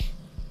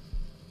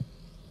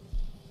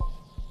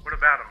 What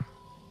about them?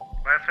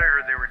 Last I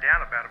heard they were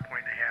down about 1.5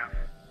 points.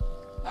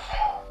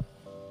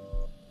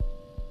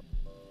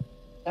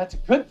 That's a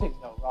good thing,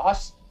 though,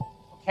 Ross.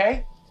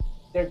 Okay?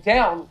 They're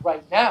down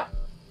right now.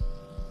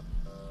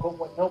 But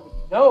what nobody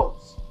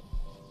knows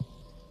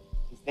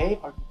is they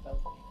are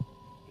developing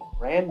a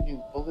brand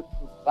new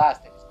bulletproof glass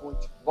that is going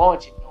to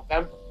launch in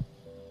November.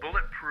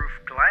 Bulletproof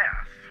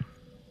glass?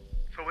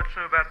 So what's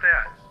new about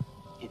that?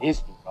 It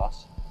is new,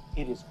 Ross.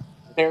 It is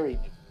very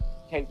new.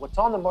 Okay, what's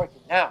on the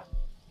market now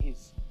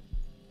is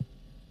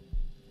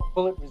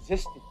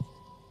bullet-resistant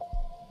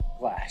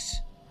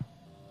glass.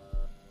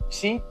 You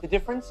see the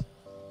difference?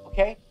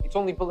 Okay? It's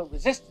only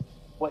bullet-resistant.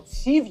 What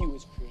Seaview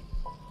is creating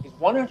is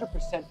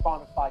 100%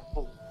 bona fide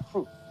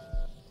bulletproof.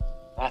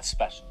 That's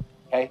special,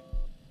 okay?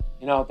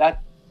 You know,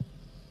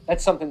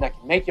 that's something that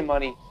can make you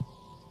money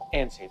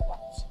and save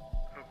lives.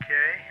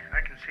 Okay,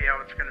 I can see how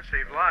it's going to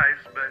save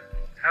lives, but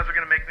how's it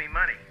going to make me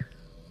money?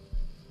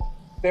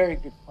 Very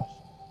good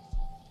question.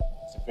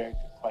 It's a very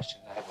good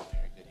question, and I have a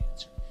very good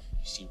answer.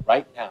 You see,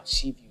 right now,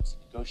 Seaview is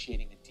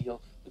negotiating a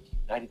deal with the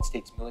United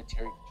States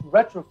military to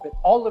retrofit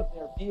all of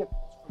their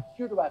vehicles from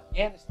here to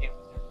Afghanistan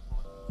with their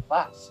bulletproof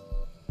glass.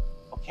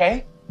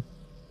 okay?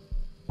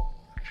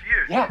 It's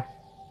huge.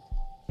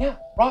 Yeah,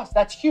 Ross,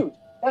 that's huge.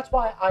 That's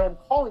why I am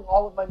calling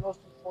all of my most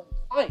important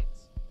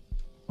clients,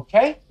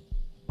 okay?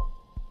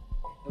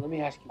 And let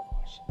me ask you a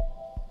question.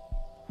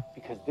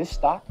 Because this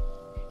stock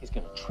is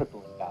going to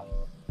triple in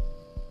value.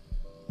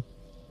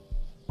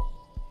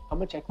 How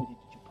much equity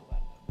did you pull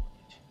out of that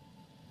mortgage?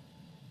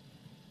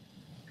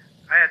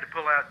 I had to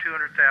pull out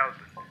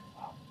 $200,000.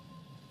 Wow.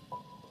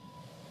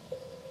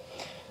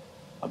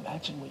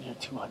 Imagine what your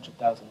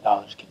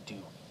 $200,000 can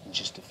do in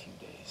just a few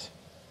days.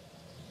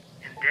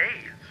 In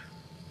days?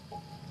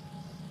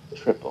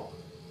 Triple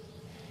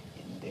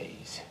in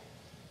days.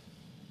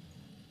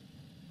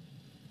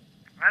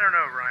 I don't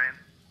know, Ryan.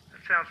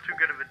 That sounds too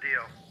good of a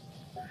deal.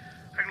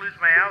 I could lose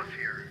my house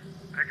here.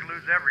 I could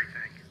lose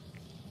everything.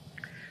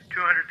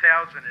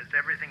 200,000 is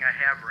everything I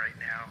have right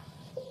now.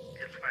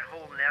 It's my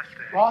whole nest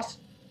egg. Ross,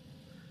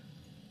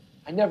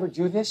 I never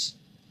do this,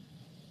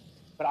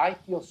 but I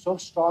feel so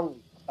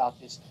strongly about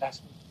this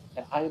investment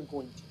that I am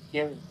going to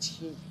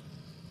guarantee you,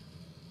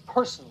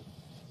 personally,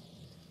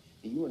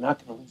 that you are not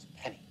going to lose a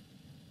penny.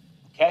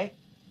 Okay?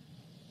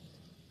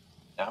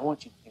 Now, I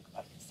want you to think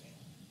about your family.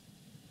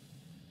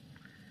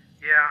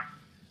 Yeah.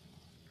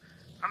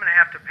 I'm gonna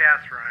have to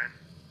pass, Ryan.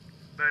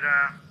 But,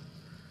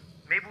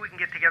 maybe we can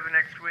get together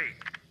next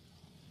week.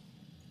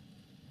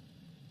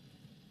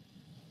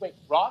 Wait,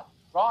 Ross?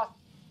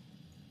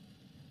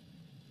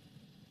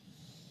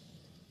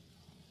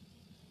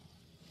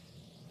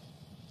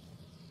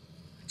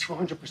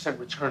 200%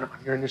 return on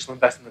your initial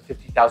investment of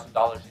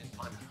 $50,000 is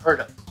unheard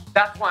of.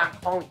 That's why I'm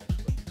calling you.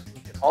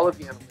 Look at all of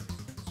the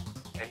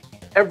analytics, okay?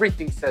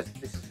 Everything says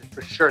this is a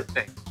for sure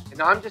thing.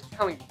 And I'm just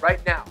telling you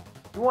right now,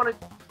 you want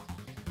to...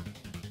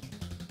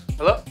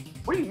 Hello?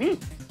 What do you mean?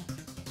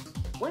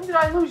 When did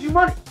I lose you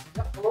money?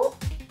 Hello?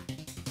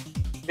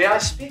 May I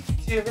speak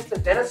to Mr.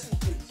 Dennison,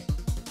 please?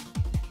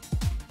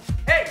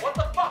 Hey, what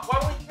the fuck? Why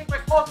won't you take my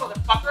calls,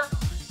 motherfucker?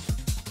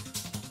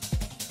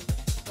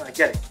 I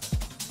get it.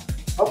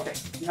 Okay,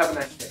 you have a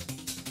nice day.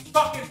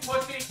 Fucking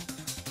pussy!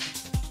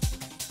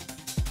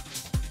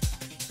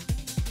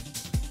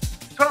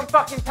 That's what I'm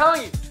fucking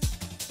telling you.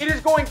 It is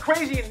going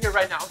crazy in here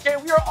right now, okay?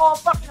 We are all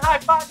fucking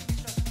high-fiving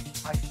each other.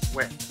 I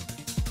swear.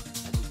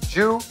 As a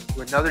Jew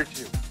to another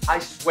Jew. I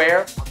swear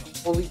on the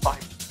Holy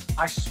Bible.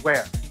 I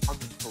swear on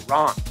the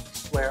Quran. I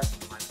swear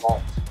on my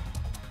balls.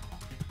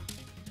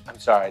 I'm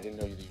sorry, I didn't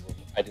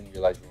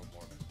realize you were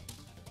Mormon.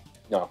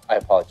 No, I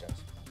apologize.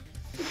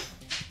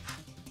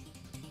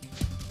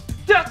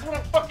 That's what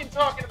I'm fucking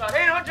talking about.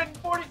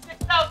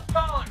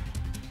 $846,000.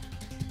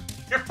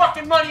 Your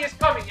fucking money is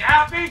coming. You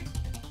happy?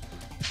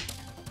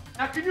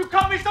 Now can you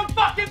cut me some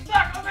fucking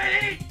slack on the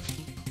heat?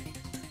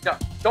 No,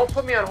 don't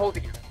put me on hold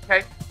again,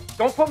 okay?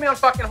 Don't put me on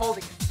fucking hold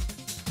again.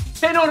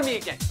 Say no to me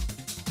again.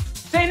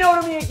 Say no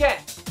to me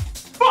again.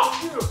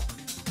 Fuck you!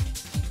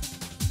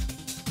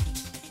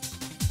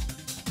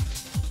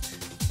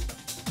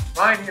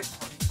 Ryan, here.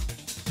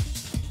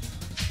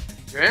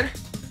 You're in?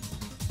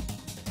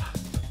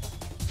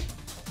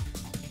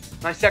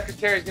 My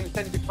secretary is going to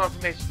send you the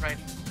confirmation right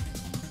now.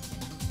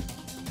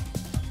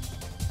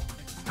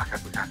 Fuck, I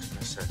forgot what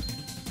I said.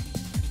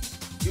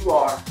 You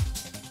are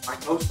my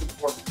most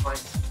important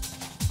client.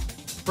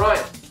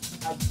 Brian,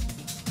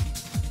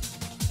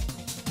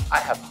 I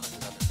have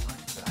 100 other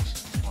clients that I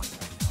should be calling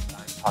right now, but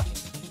I'm talking to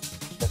you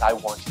because I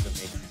want you to make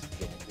this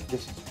deal.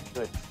 This is a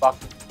good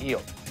fucking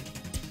deal.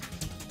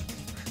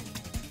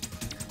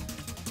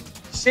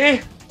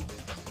 See?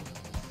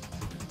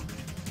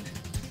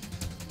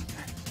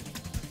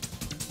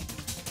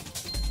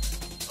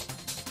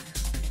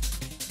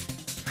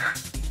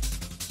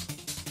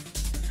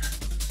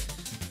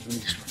 Let me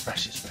just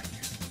refresh this right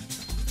here.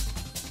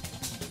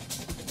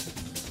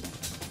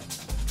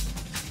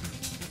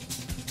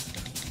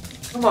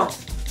 Come on.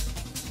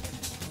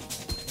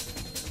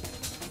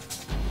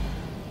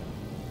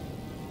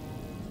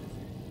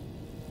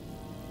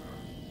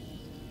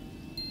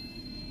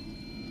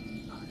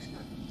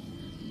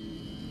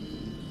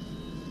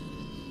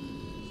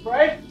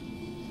 Spray?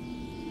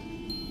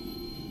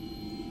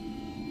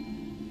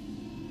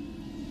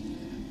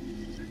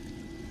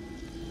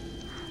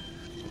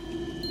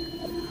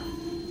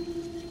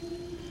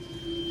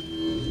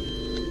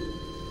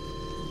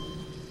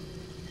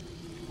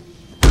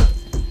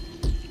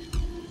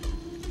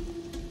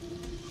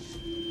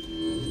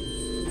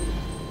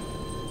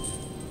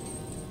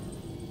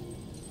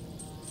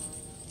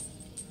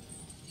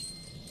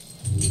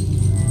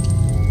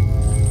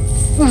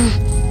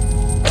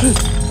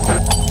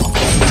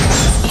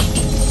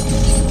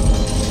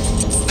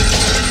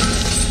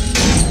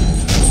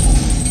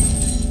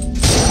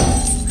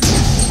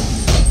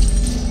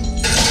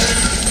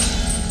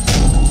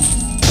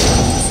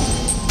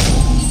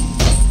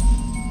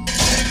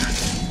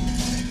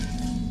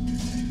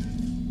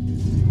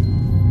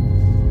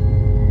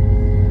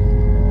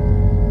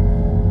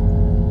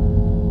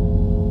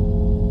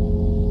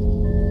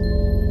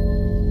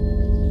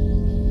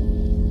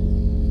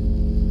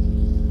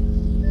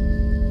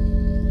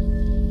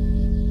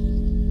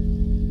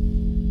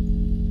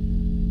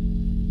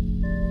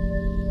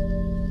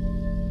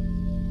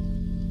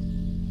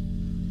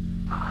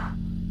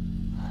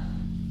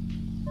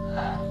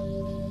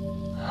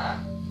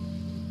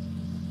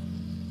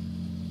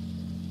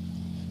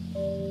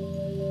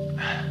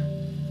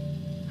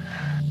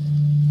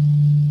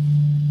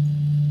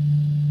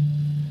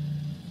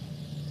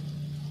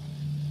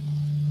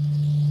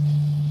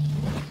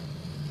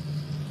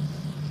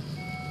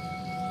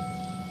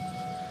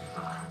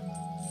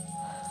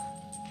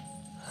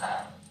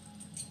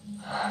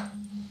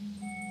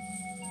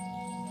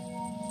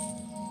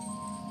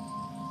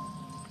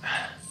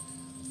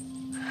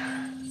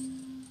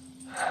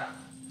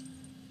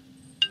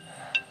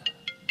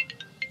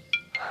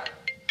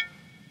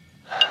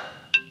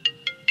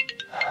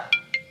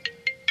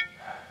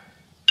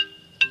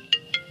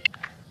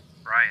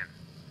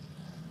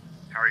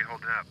 How are you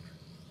holding up?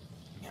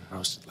 I'm getting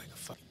roasted like a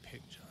fucking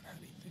pig, John. How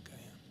do you think I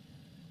am?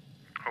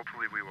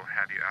 Hopefully we will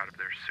have you out of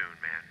there soon,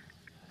 man.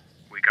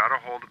 We got a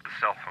hold of the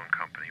cell phone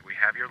company. We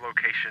have your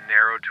location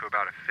narrowed to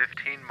about a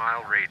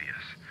 15-mile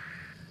radius.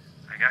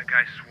 I got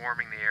guys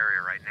swarming the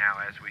area right now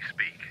as we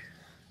speak.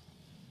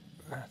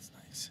 That's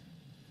nice.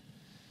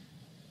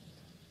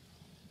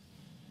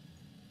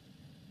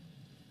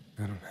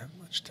 I don't have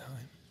much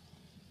time.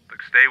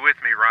 Look, stay with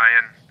me,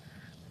 Ryan.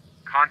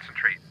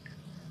 Concentrate.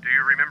 Do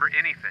you remember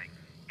anything?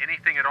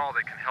 Anything at all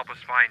that can help us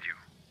find you?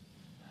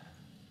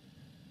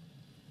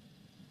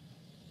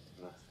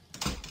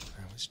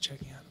 I was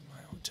checking out of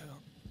my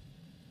hotel.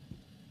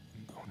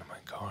 I'm going to my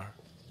car.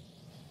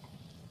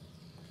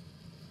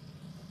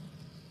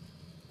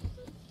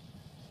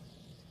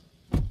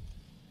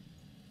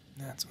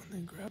 That's when they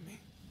grabbed me.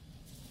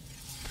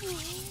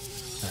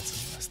 That's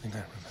the last thing I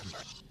remember.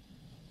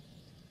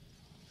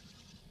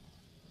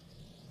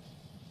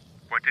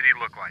 What did he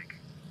look like?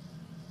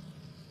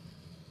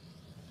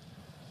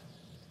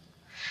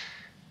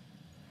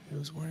 He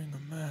was wearing a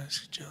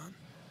mask, John.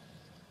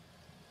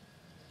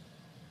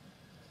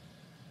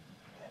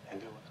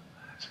 And it was a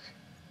mask.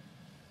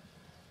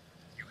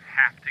 You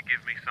have to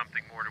give me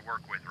something more to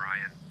work with,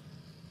 Ryan.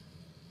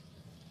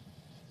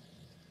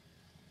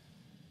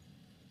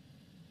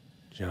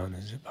 John,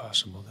 is it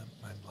possible that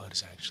my blood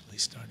is actually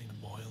starting to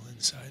boil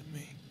inside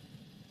me?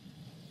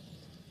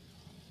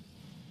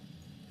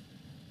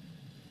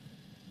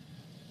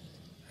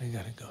 I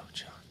gotta go,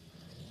 John.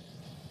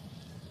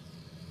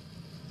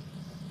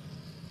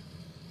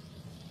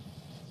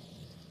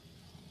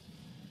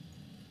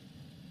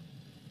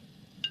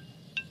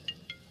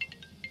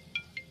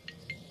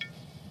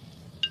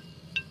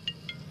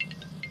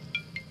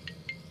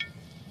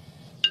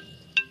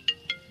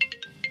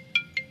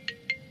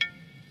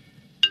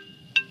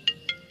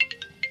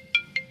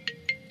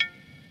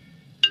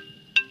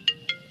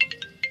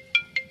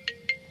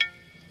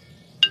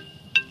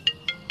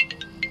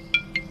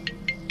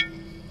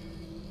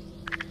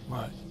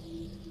 What?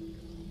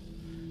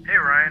 Hey,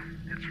 Ryan.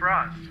 It's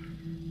Ross.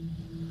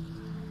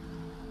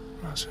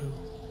 Ross who?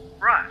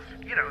 Ross,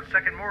 you know,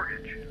 second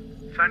mortgage.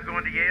 Son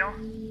going to Yale?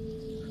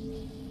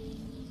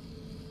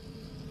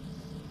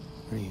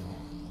 What are you?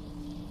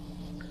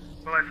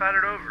 Well, I thought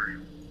it over.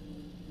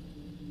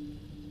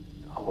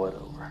 What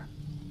over?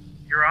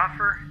 Your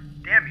offer?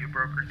 Damn, you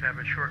brokers have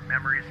a short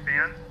memory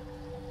span.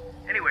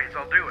 Anyways,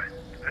 I'll do it.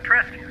 I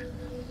trust you.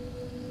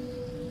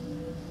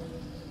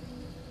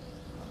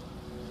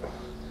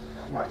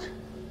 How much?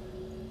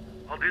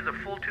 I'll do the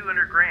full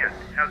 200 grand.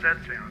 How's that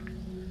sound?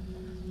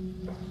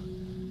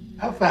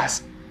 How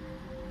fast?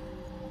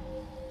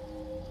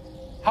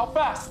 How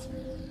fast?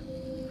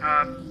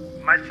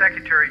 My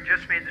secretary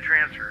just made the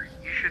transfer.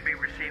 You should be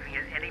receiving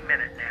it any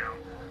minute now.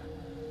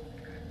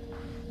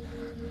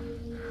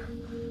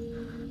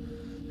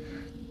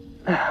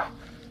 Now.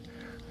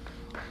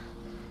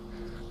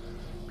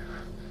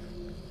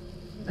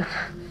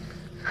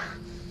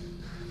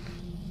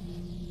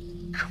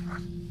 Come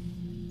on.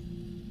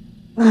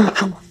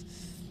 Come on.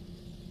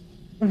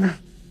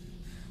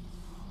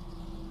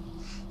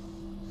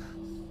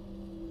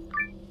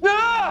 No!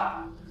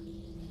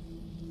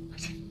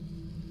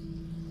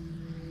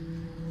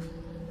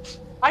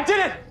 I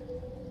did it!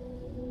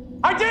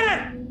 I did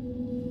it!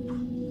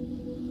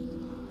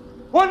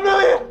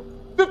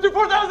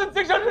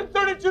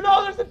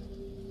 $1,054,632.20.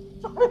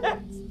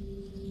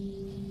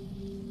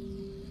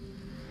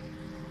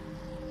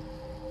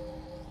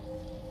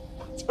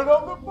 Turn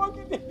off the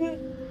fucking TV.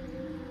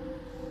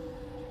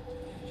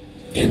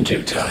 In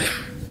due time.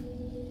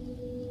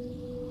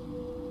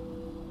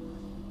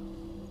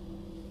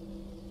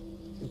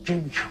 You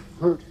gave me your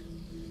word.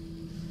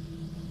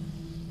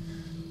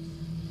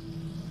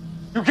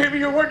 You gave me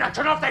your word. Now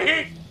turn off the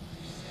heat.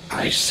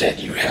 I said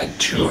you had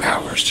 2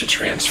 hours to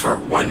transfer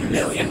 $1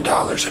 million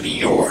of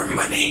your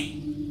money.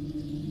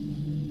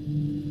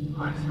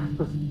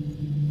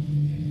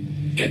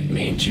 It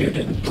means you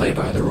didn't play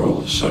by the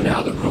rules, so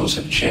now the rules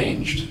have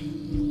changed.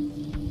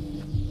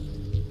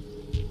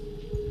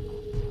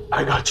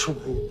 I got $2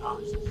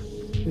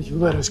 million. You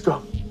let us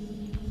go.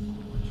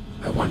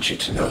 I want you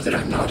to know that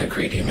I'm not a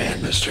greedy man,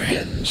 Mr.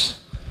 Hinds.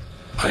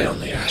 I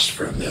only asked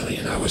for $1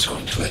 million. I was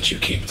going to let you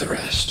keep the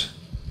rest.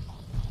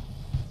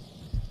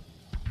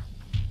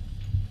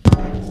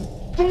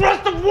 The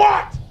rest of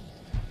what?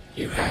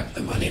 You have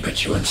the money,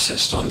 but you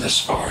insist on this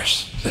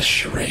farce, this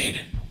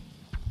charade.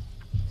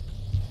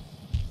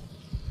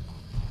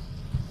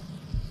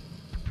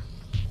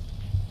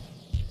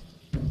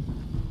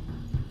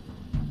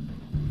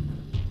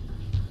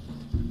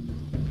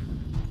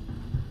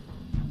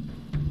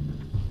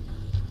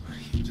 What are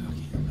you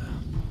talking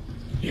about?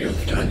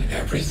 You've done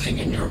everything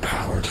in your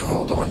power to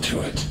hold on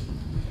to it.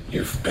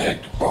 You've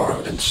begged,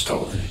 borrowed, and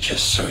stolen it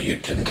just so you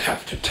didn't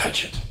have to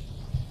touch it.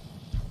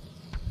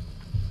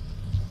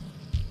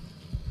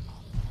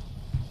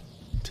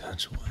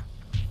 Touch what?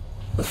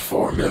 The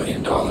 $4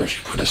 million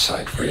you put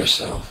aside for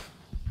yourself.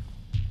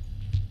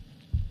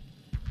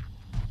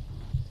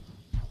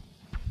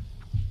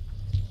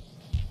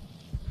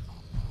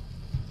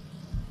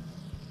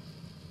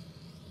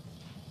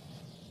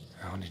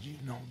 did you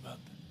know about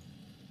that?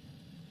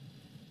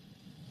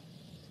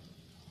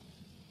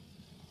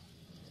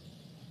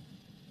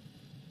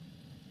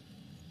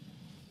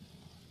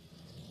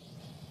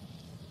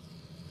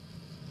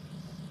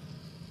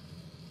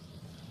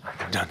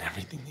 I've done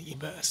everything that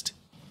you've asked.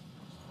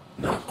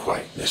 Not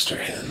quite, Mr.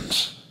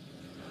 Hinds.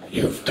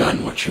 You've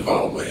done what you've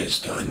always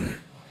done.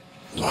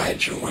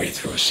 Lied your way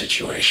through a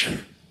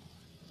situation.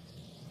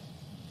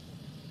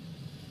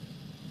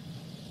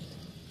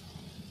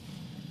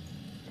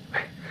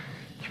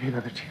 Give me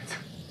another chance.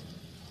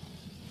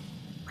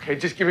 Okay,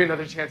 just give me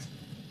another chance.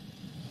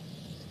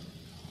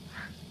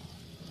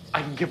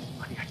 I can give more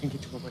money. I can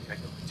get you more money. I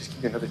know. Just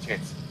give me another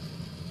chance.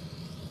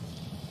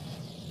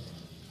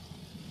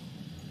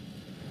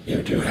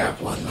 You do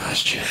have one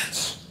last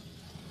chance.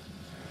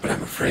 But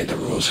I'm afraid the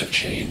rules have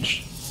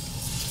changed.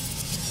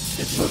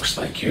 It looks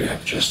like you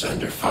have just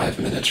under 5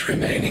 minutes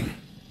remaining.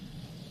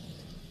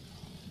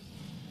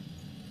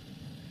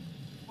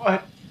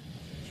 What?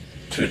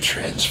 To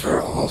transfer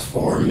all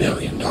 $4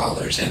 million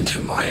into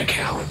my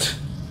account.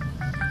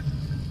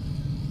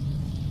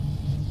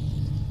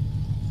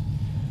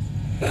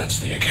 That's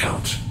the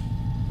account.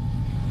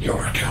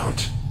 Your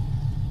account.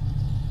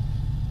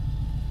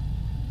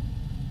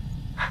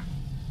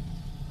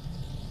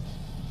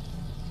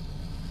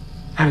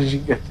 How did you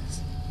get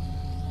this?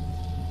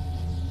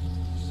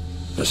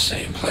 The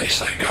same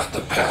place I got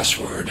the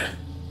password.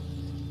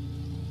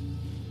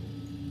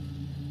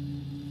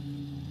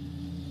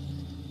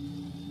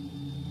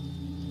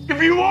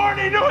 If you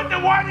already knew it,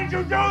 then why did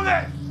you do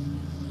this?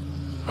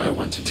 I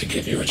wanted to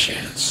give you a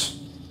chance.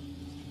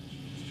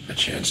 A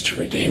chance to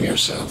redeem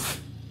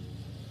yourself.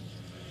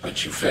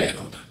 But you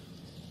failed.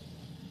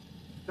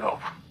 No.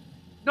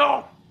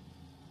 No!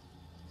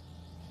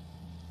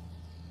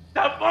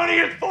 That money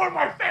is for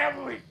my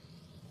family!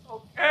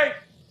 Okay?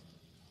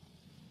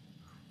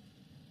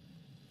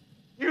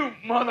 You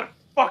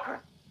motherfucker!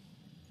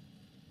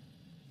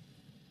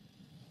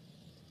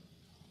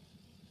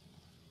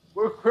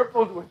 We're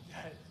crippled with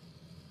debt.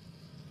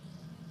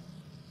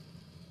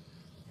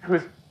 It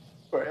was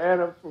for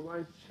Anna, for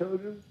my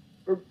children,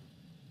 for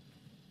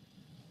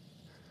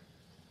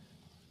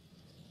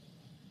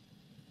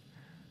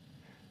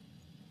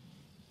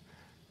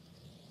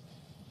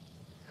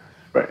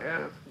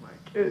Anna, for my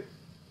kids.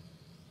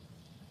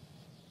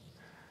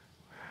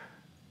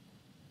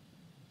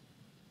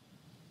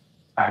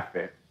 I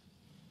failed.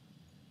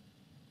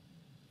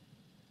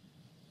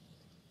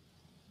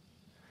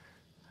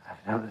 I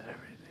failed at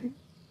everything.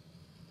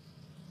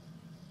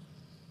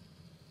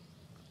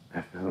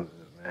 I failed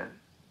as a man.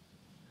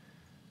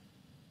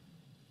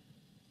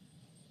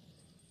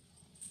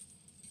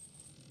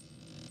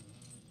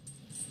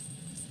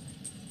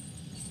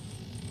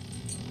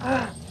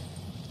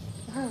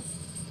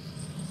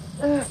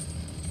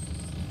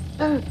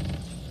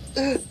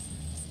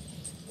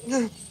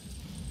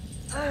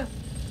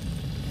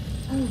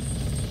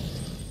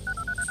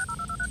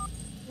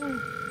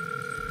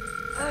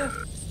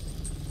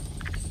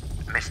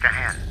 Mr.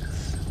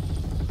 Hinds.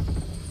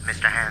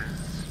 Mr.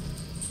 Hinds,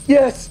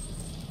 Yes!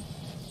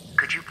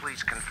 could you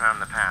please confirm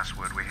the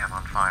password we have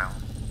on file?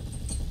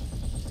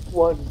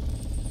 1,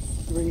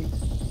 3,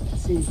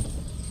 C,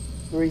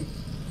 3,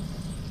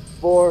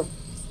 4,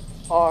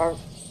 R,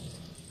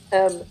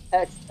 M,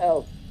 X,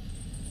 L.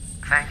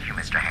 Thank you,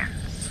 Mr.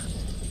 Hinds.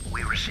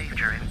 We received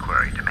your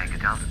inquiry to make a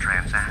Delta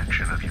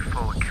transaction of your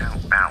full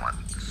account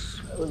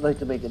balance. I would like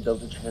to make a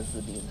Delta transfer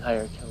of the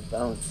entire account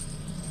balance.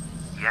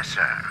 Yes,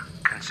 sir.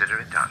 Consider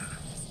it done.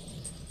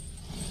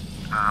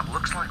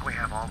 Looks like we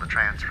have all the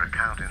transfer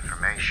account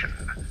information.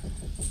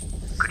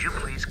 Could you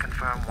please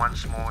confirm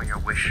once more your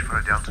wish for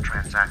a Delta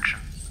transaction?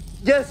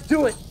 Yes,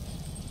 do it!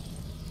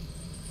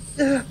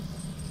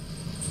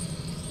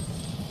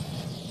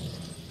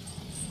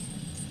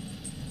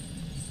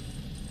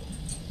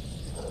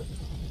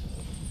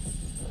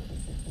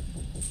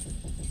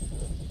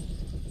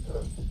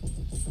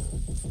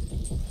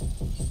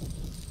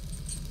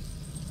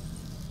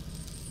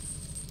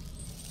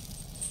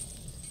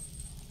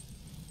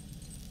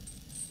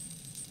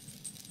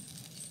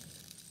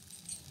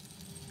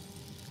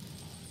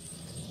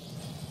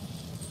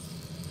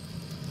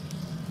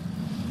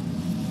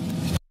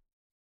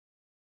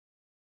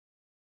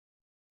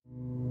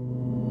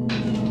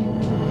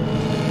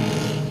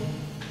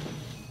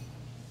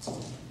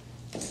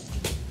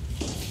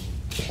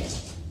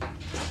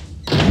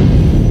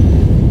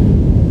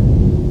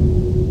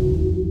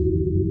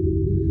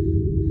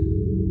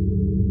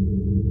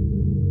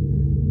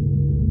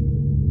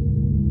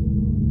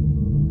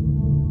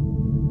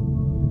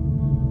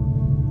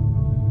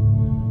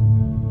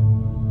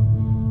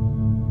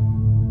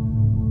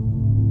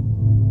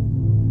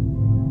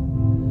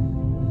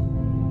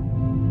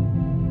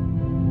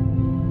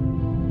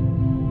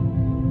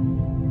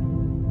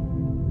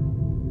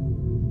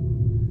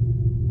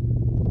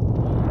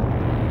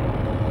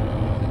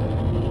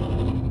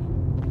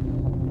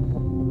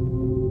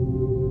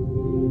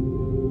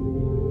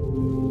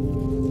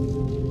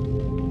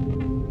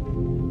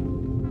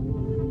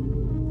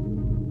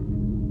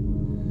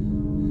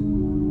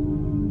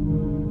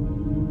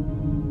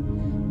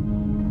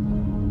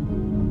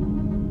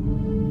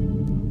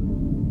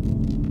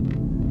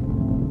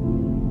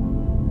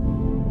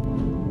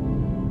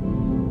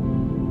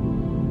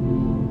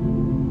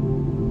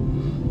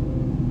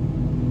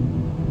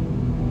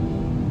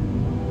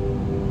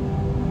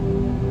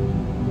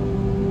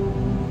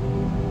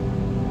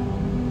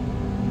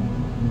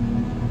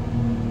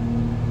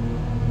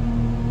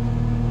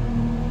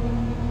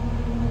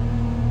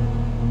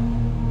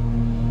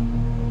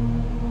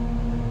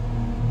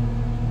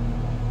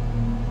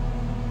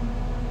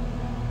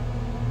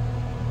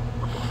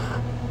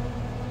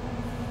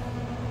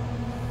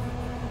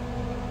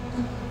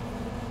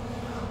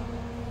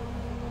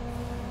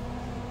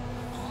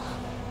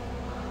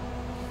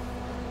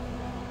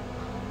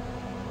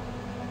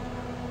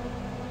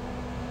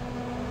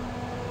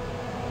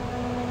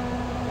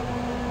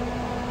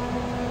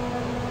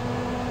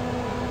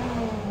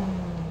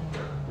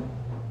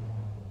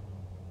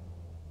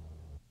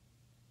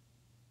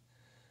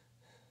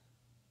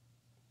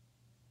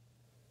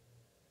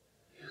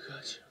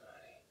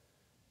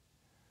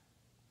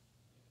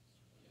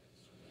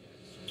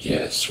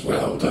 Yes,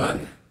 well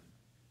done.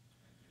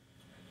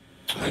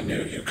 I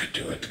knew you could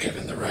do it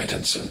given the right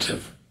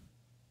incentive.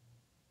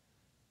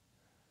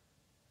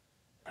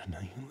 But now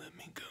you let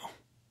me go.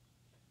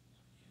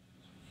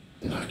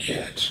 Not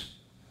yet.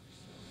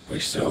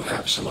 We still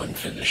have some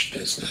unfinished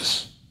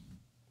business.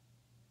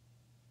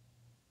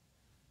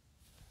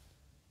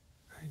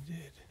 I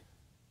did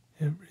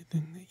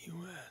everything that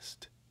you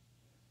asked.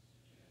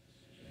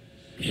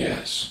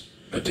 Yes,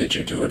 but did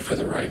you do it for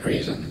the right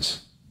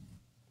reasons?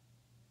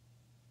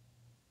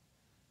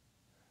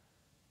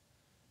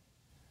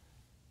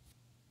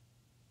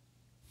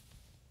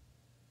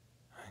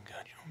 I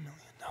got you $1 million,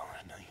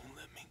 now you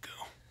let me go.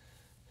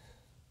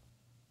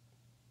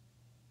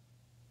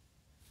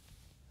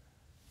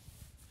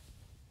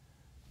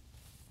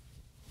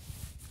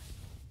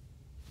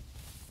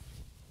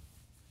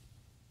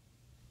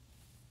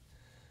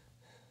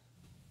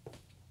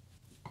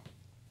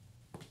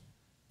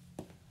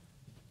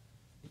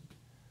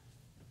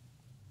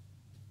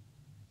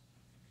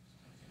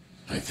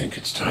 I think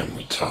it's time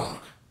we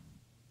talk.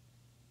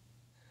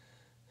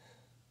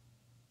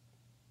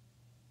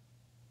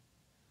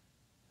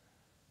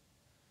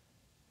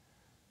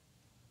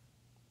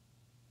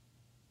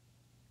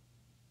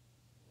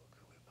 What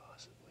could we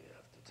possibly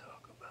have to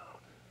talk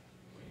about?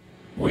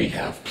 We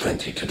have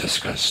plenty to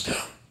discuss still.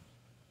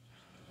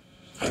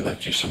 I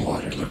left you some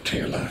water. Look to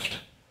your left.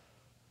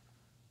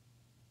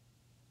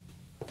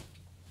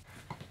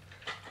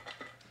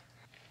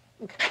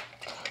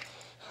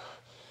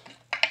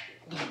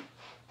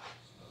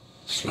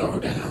 Slow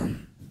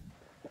down.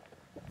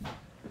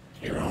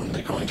 You're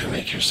only going to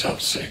make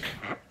yourself sick.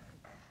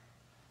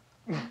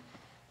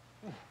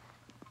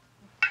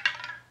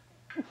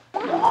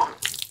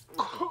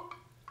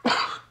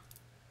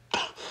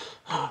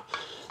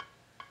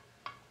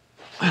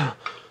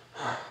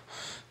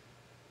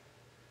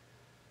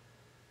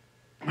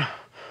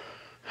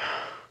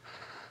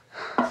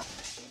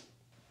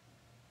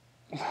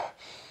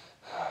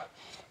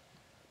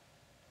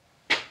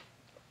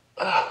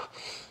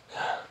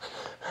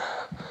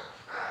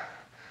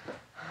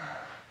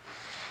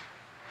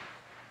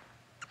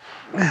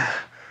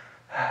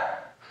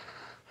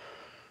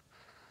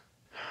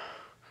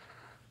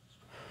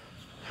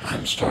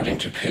 I'm starting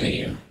to pity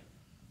you.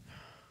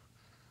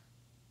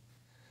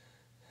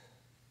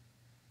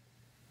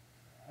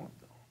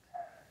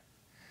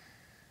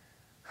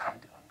 I'm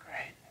doing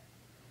great.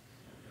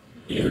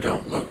 You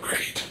don't look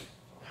great.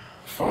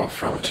 Far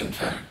from it, in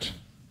fact.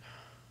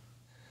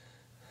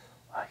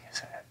 I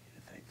guess I have you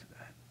to thank for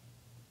that.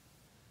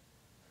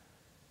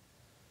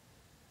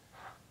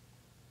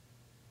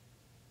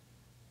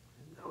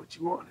 I didn't know what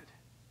you wanted.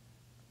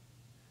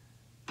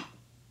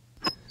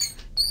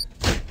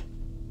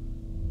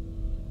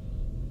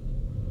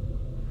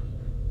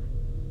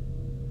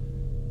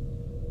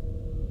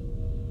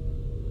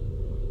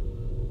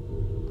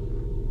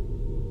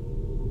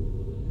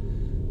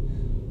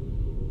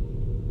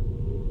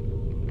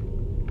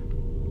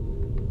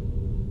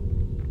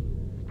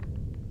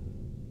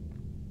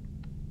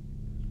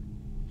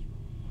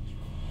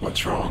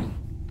 What's wrong?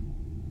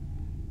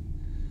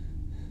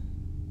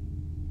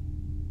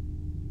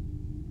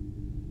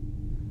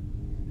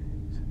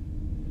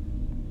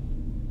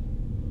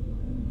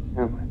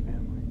 You're my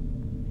family.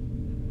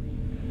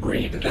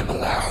 Read them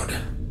aloud.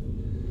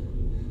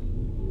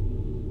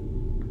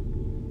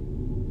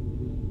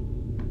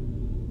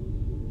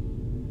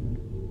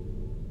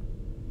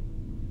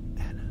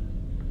 Anna.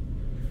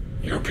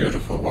 Your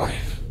beautiful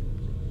wife.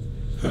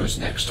 Who's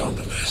next on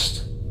the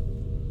list?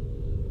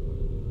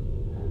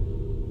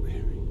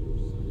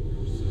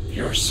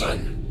 Your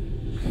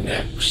son.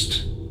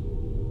 Next.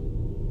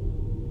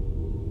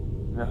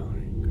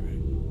 Valerie,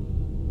 great.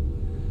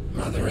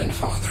 Mother and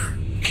father.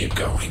 Keep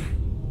going.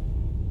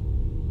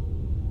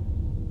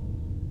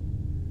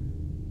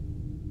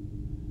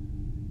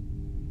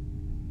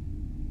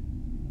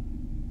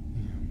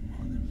 You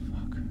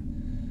motherfucker.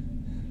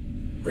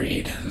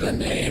 Read the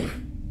name.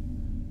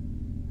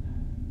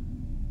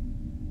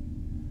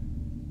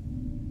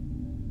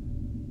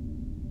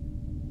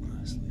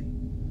 Leslie.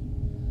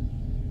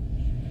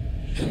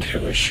 And who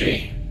is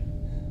she?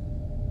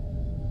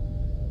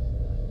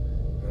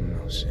 I'm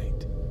no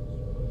saint.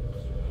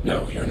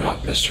 No, you're not,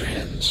 Mr.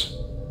 Hinds.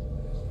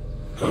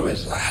 Who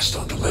is last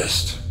on the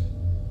list?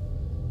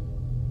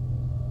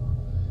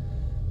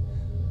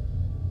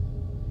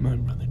 My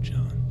brother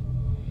John.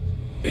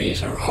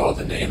 These are all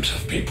the names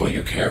of people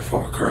you care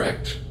for,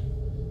 correct?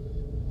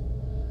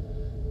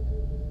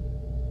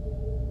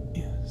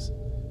 Yes.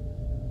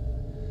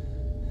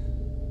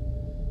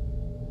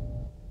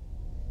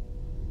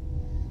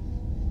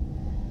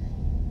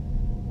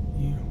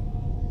 You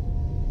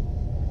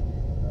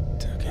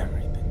took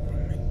everything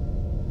from me.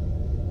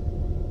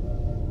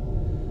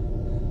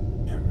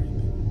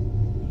 Everything.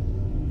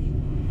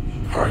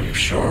 Are you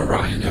sure,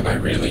 Ryan? Have I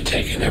really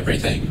taken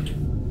everything?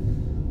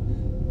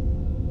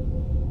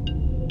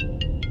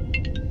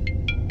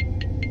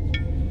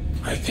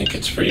 I think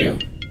it's for you.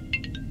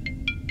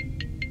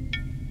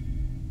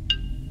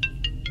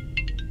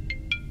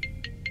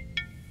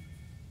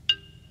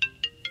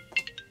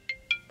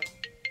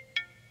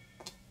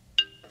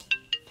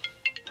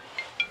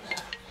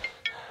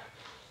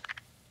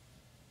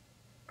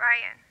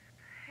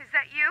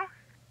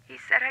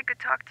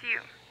 It's you.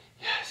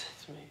 Yes,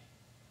 it's me.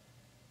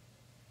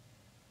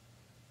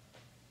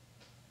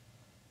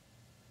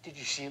 Did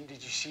you see him?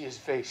 Did you see his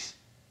face?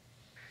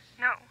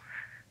 No.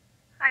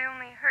 I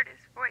only heard his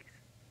voice.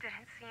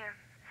 Didn't see him.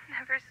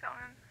 Never saw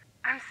him.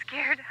 I'm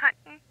scared,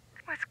 honey.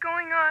 What's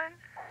going on?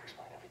 I'll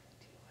explain everything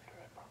to you later,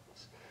 I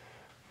promise.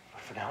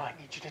 But for now, I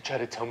need you to try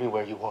to tell me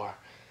where you are.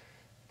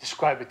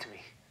 Describe it to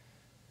me.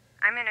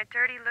 I'm in a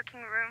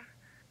dirty-looking room.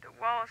 The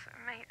walls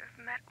are made of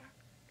metal.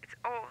 It's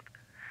old.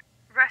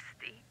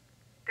 Rusty.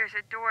 There's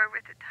a door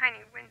with a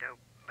tiny window,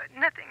 but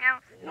nothing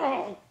else.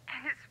 No!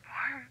 And it's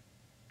warm.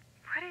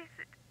 What is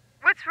it?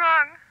 What's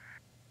wrong?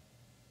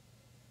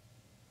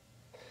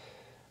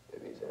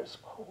 Maybe there's a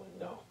small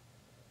window.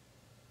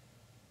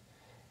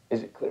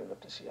 Is it clear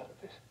enough to see out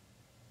of it?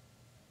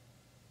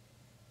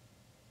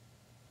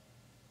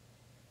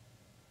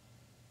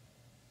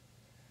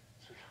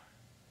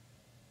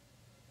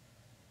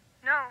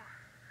 No.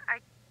 I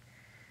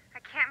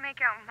can't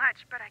make out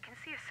much, but I can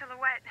see a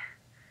silhouette.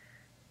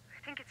 I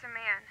think it's a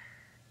man.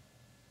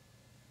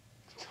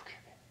 It's okay.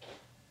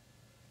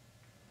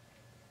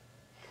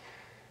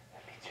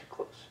 That means you're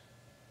close.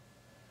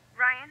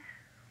 Ryan,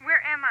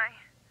 where am I?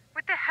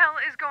 What the hell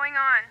is going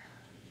on?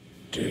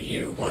 Do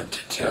you want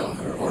to tell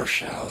her, or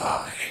shall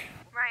I?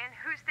 Ryan,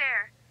 who's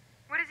there?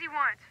 What does he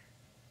want?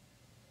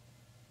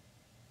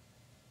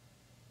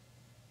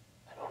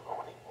 I don't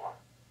know anymore.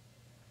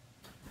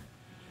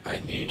 I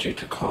need you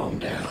to calm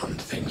down.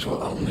 Things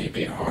will only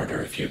be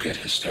harder if you get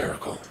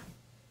hysterical.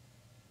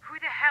 Who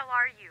the hell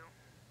are you?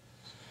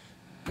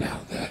 Now,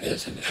 that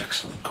is an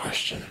excellent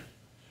question.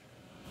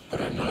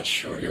 But I'm not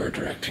sure you're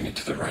directing it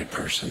to the right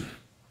person.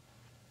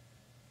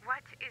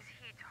 What is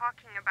he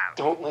talking about?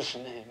 Don't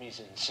listen to him. He's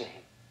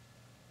insane.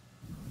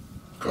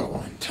 Go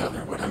on, tell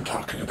her what I'm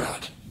talking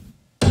about.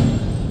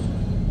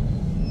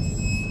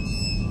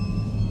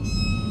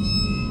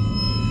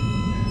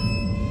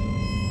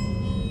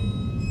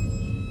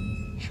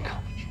 You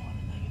got what you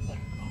wanted. Now you let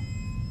her go.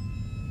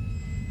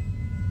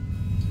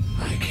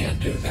 I can't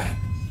do that.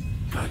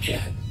 Not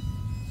yet.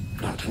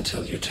 Not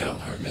until you tell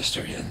her,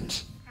 Mr.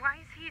 Hinds. Why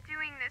is he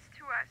doing this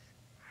to us?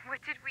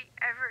 What did we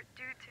ever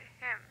do to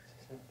him?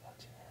 This isn't about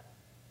you, Hannah.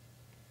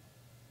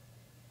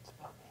 It's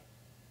about me.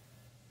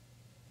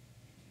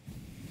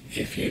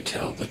 If you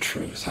tell the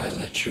truth, I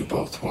let you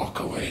both walk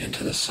away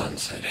into the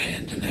sunset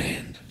hand in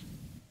hand.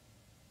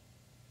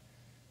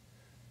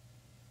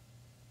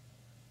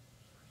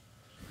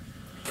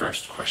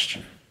 First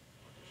question.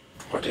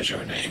 What is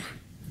your name?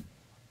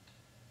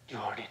 You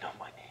already know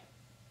my name.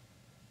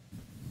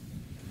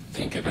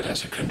 Think of it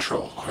as a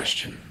control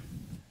question.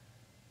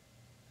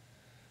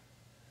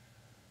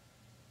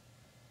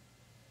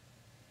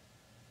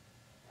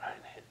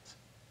 Ryan Hinds.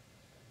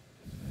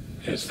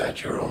 Is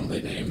that your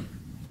only name?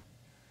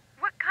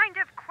 What kind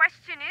of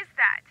question is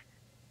that?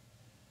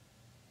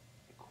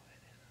 Be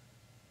quiet.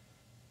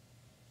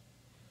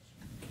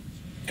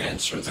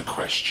 Answer the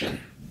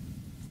question.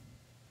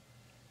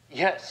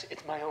 Yes,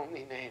 it's my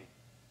only name.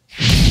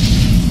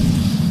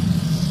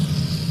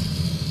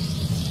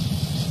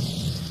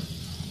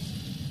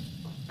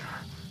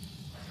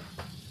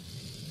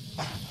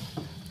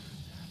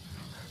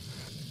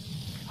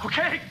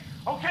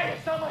 Okay,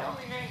 it's not my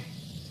only name.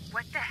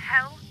 What the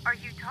hell are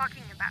you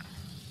talking about?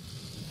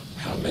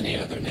 How many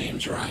other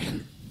names,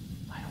 Ryan?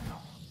 I don't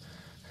know.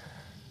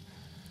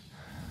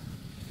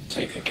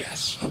 Take a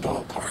guess, a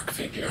ballpark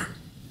figure.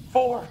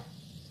 4,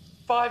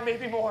 5,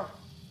 maybe more.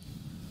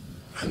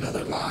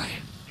 Another lie.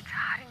 It's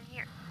hot in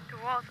here. The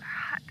walls are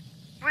hot.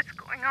 What's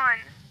going on?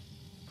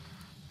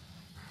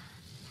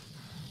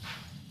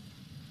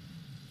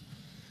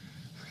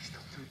 Please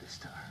don't do this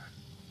to her.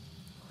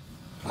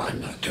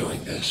 I'm not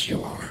doing this,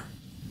 you are.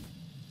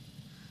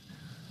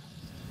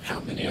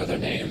 How many other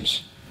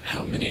names?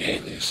 How many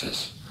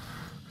aliases?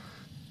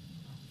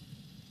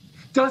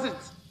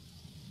 Dozens.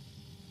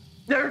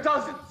 There are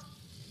dozens.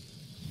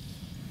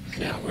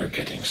 Now we're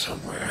getting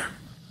somewhere.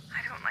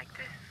 I don't like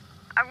this.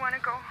 I want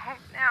to go home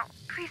now.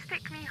 Please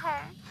take me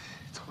home.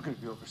 It's all gonna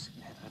be over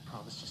soon, Hannah. I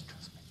promise. Just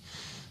trust me.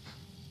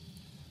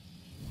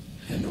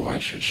 And why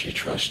should she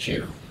trust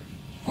you?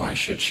 Why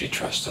should she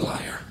trust a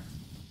liar?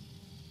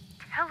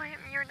 Tell him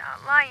you're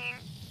not lying.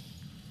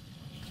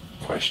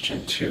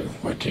 Question 2.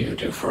 What do you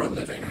do for a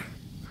living?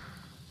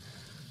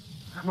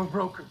 I'm a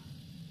broker.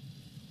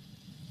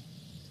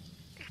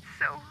 It's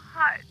so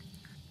hot.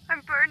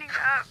 I'm burning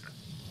up.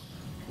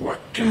 What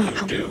do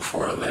you do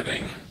for a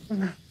living? So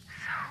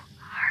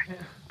hard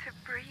to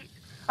breathe.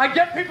 I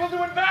get people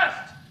to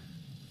invest.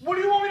 What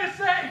do you want me to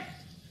say?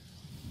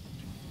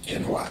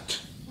 In what?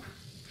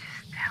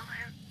 Just tell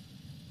him.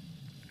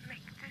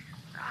 Make this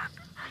stop.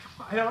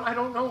 I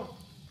don't know.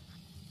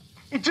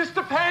 It just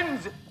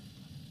depends.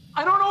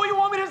 I don't know what you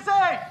want me to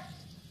say.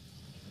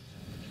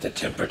 The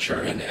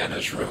temperature in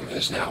Anna's room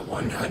is now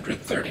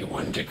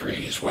 131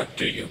 degrees. What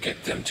do you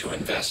get them to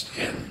invest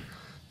in?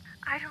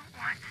 I don't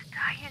want to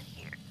die in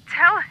here.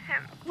 Tell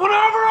him. Whatever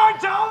I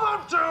tell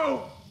them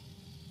to.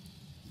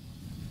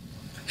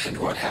 And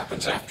what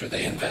happens after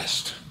they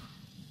invest?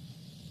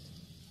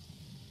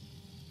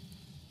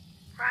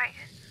 Ryan,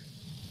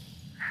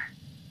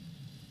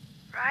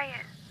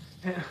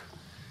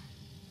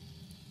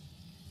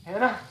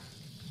 Anna?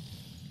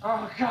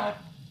 Oh, God.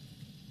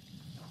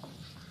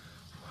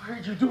 Why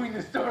are you doing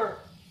this to her?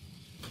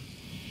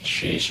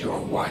 She's your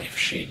wife.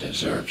 She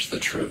deserves the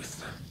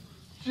truth.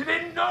 She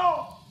didn't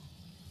know!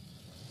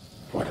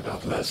 What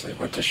about Leslie?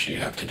 What does she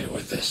have to do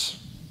with this?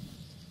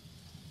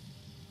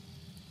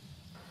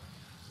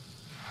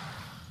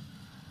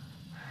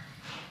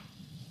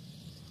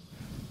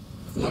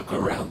 Look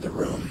around the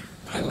room.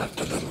 I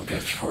left a little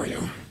gift for you.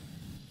 What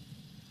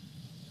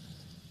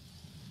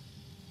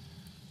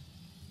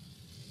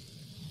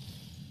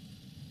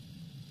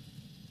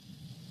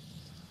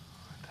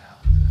the hell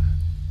is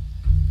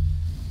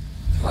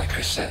that? Like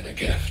I said, a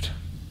gift.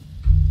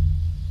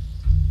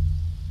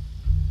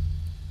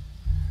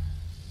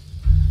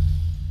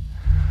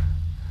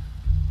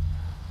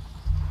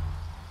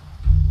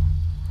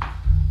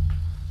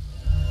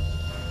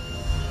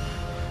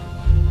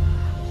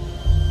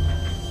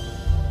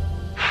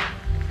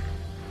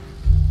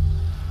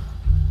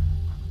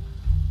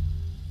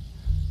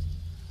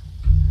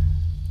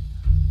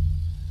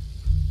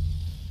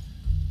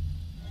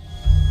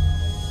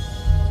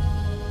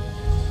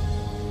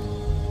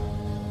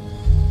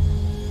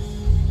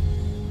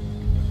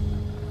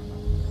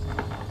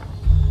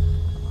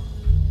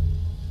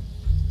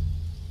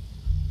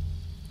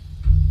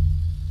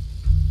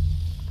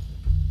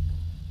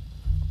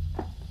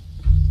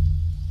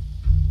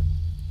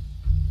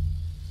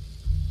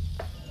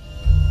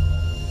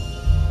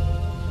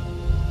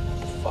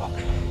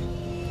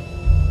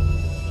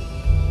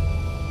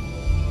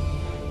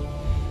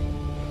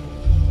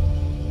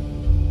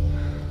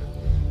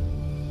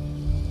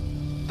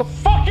 The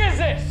fuck is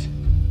this?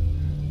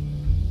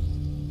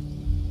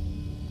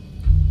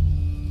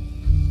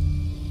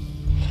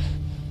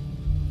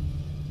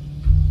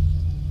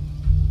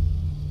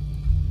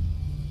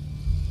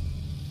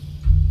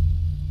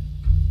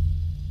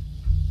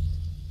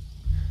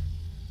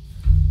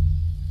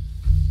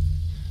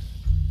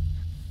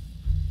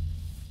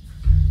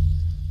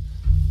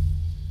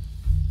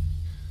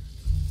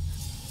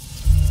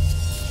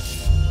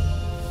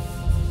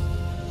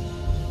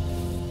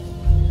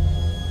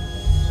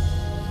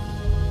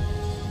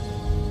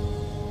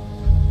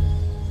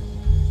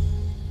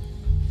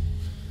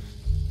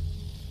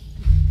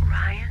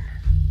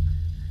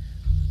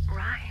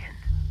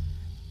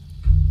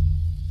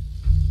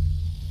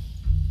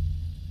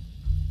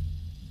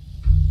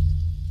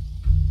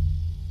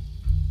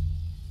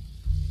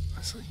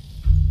 Leslie?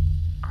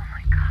 Oh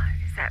my God,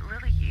 is that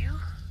really you?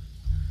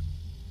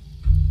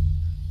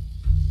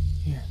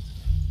 Yeah.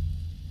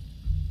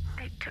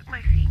 They took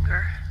my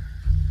finger.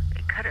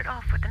 They cut it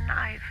off with a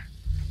knife.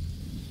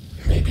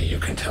 Maybe you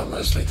can tell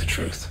Leslie the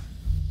truth.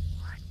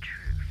 What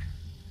truth?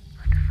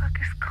 What the fuck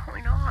is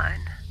going on?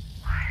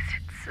 Why is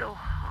it so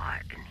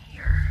hot in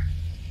here?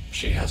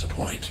 She has a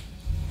point.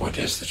 What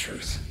is the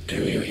truth?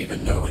 Do you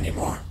even know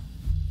anymore?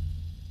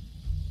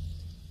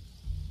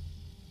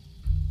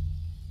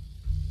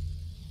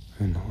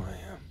 I know who I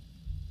am.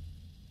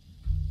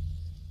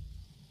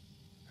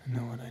 I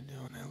know what I do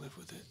and I live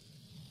with it.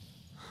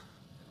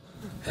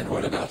 And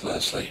what about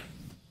Leslie?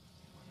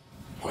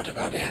 What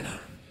about Anna?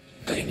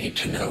 They need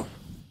to know.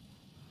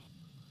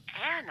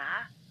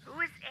 Anna? Who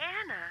is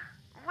Anna?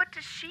 What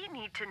does she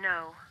need to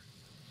know?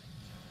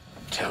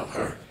 Tell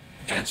her.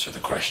 Answer the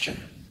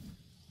question.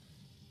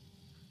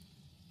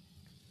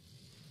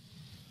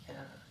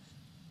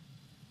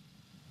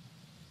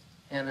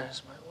 Anna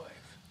is my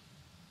wife.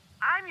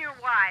 I'm your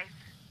wife.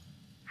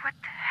 What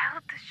the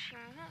hell does she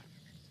mean?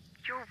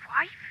 Your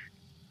wife?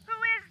 Who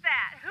is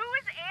that? Who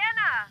is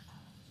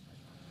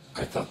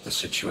Anna? I thought the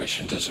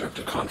situation deserved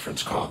a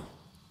conference call.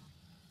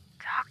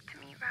 Talk to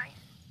me, Ryan.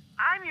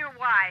 I'm your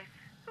wife.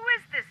 Who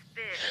is this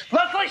bitch?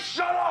 Leslie,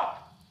 shut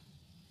up!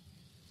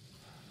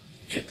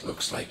 It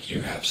looks like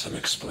you have some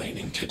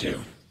explaining to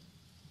do.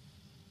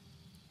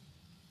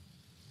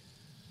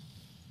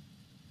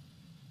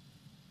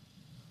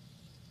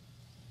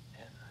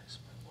 Anna is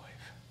my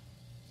wife.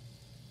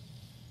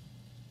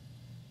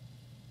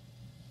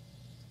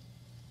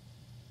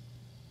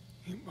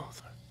 You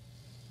both are.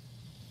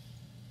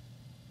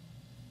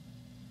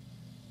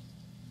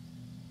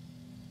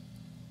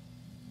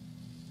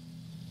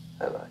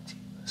 I lied to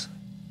you, Leslie.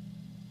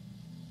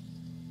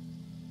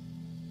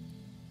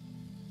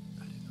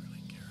 I didn't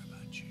really care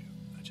about you.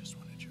 I just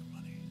wanted your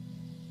money.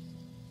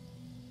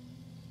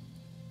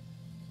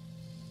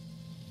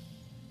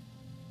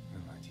 I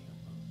lied to you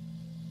both.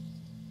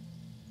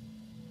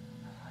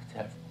 I lied to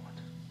everyone.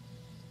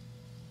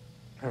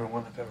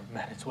 Everyone I've ever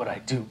met. It's what I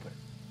do, but...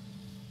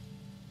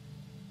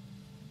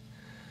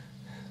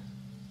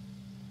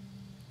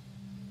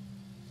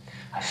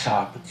 I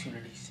saw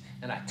opportunities,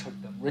 and I took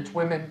them. Rich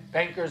women,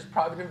 bankers,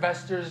 private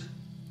investors.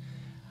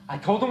 I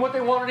told them what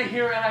they wanted to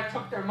hear, and I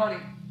took their money.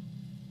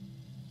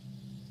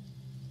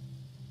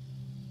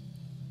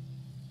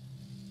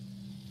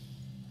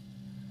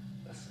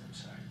 Listen, I'm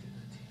sorry I did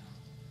that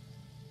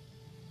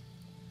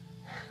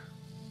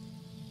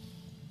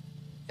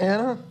to you.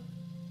 Anna?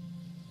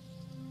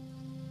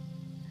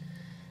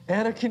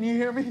 Anna, can you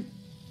hear me?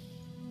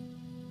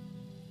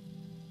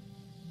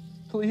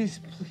 please.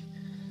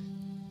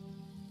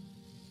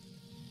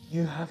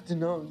 You have to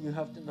know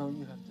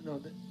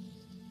that.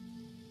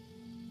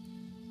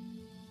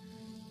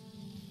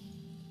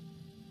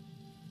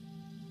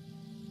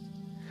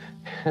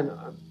 And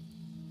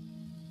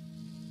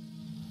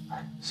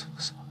I'm so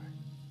sorry.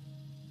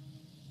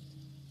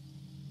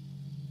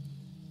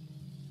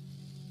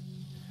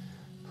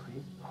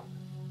 Please know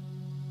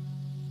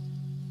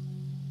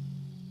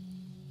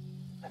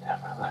that I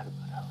never lied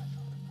about how I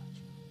felt about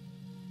you.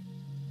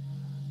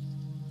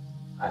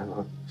 I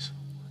love you so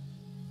much.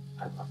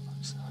 I love my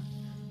son.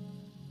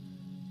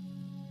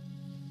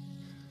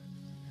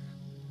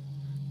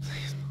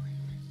 Please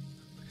believe me.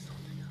 Please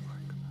don't think I'm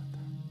lying about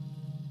that.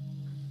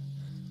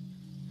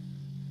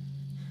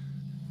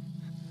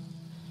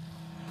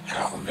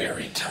 How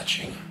very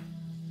touching.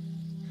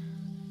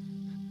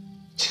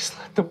 Just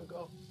let them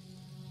go.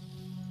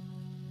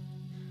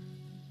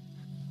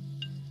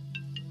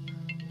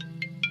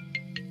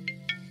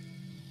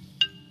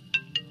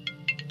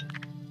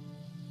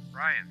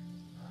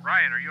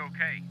 Ryan, are you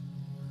okay?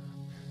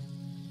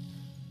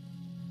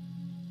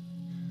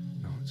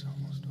 No, it's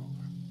almost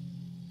over.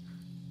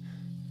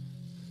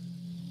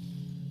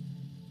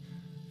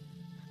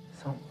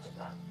 It's almost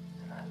done.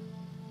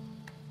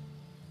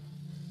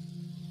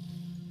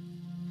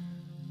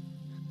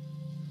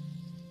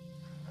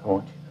 I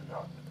want you to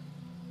know that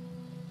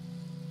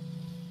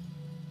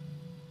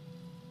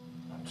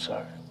I'm sorry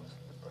I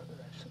wasn't the brother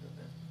I should have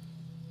been.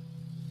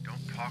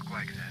 Don't talk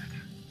like that.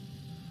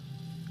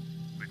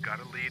 We've got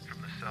a lead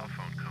from the cell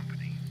phone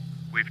company.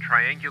 We've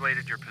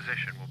triangulated your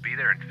position. We'll be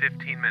there in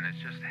 15 minutes.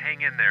 Just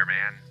hang in there,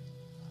 man.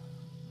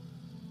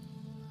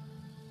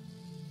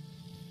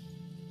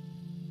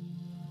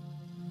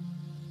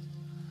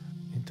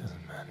 It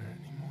doesn't matter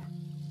anymore.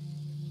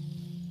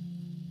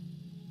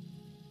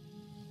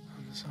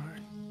 I'm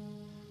sorry.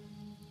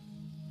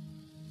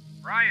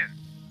 Ryan!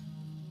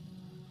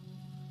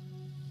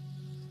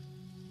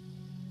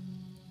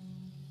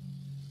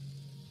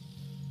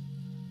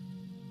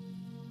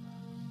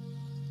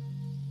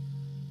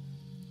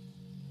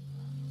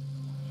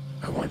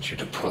 I want you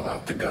to pull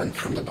out the gun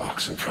from the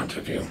box in front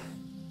of you.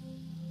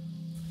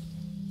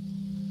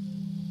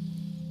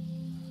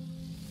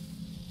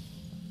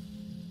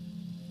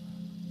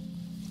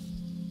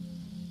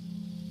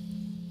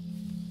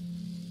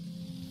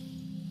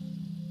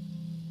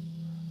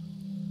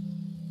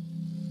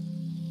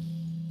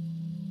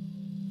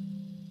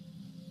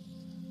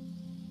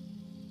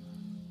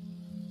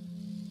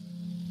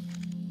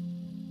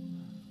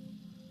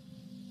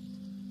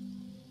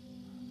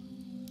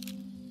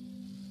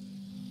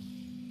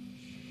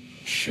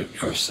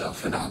 Shoot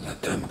yourself and I'll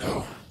let them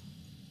go.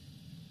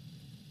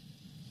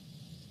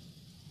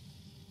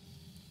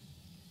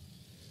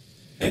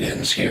 It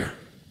ends here.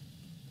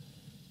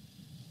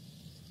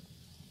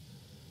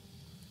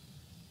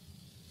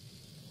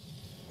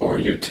 Or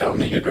you tell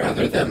me you'd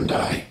rather them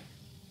die.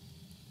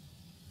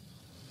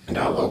 And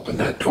I'll open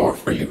that door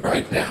for you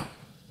right now.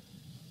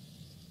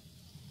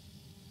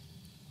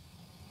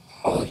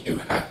 All you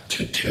have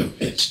to do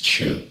is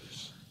choose.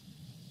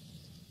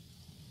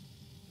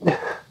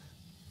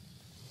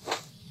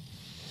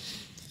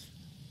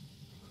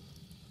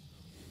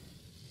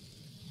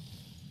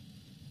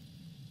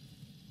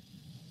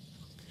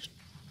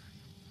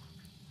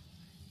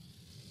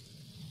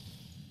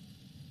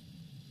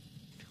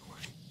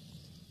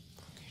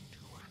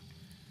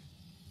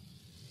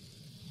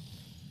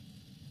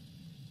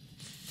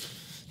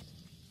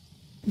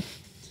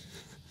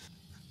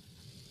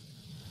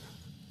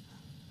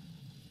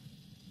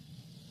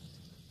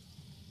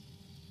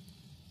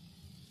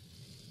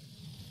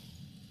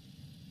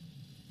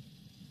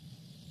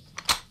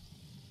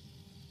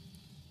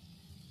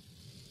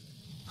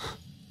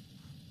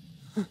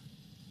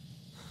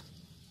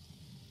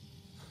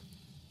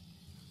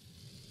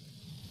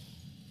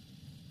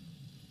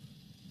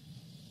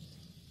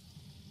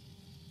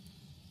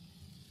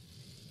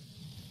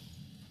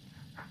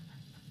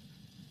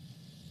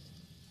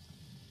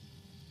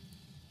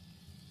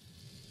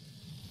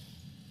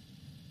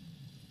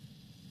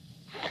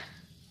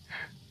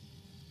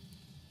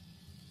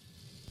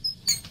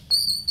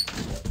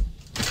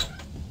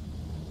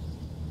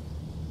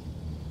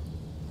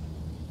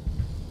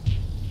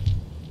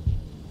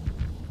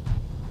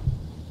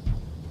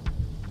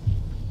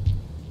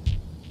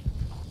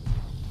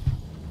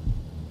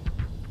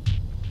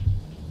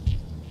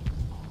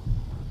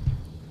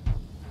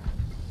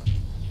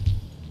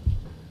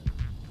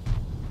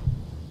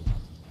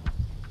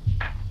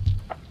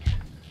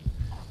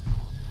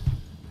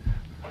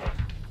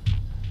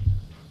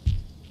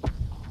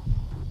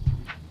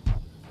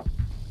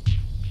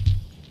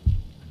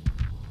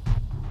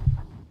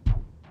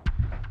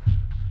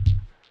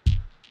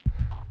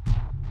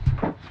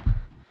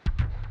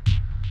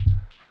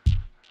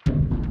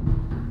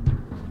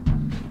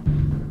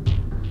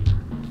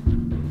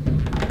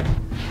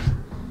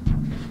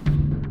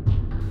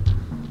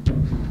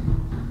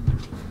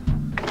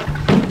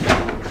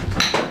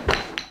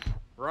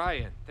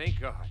 Ryan, thank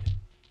God.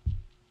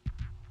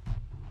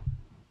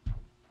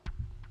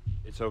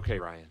 It's okay,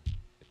 Ryan.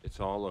 It's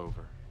all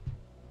over.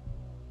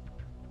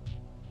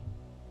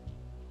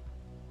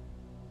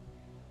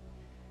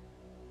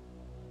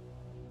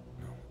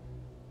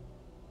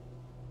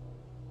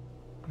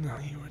 No,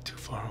 you were too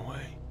far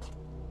away.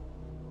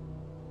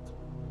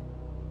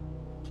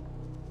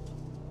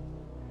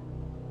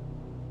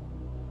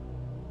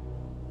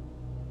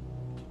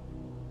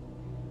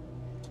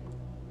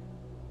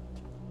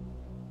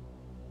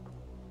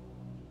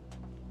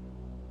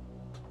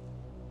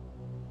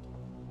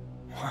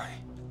 Why?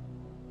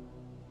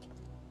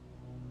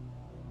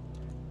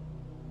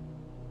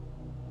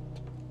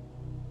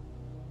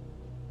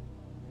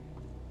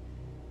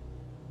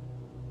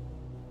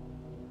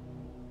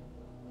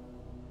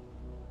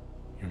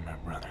 You're my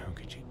brother. How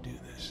could you do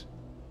this?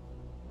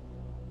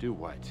 Do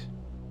what?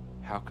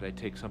 How could I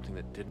take something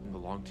that didn't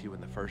belong to you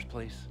in the first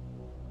place?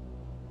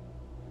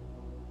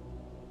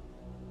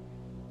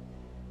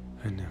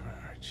 I never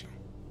hurt you.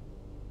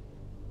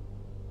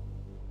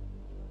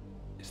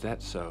 Is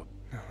that so?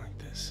 Not like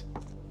this.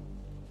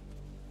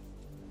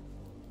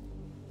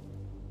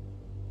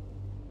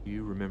 Do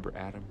you remember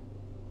Adam?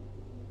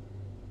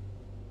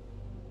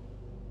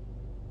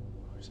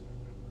 Of course I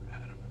remember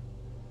Adam.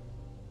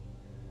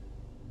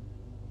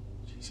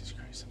 Jesus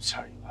Christ, I'm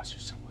sorry you lost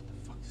your son. What the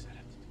fuck does that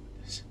have to do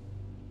with this?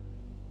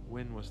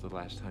 When was the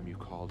last time you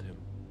called him?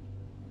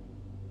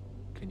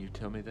 Can you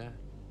tell me that?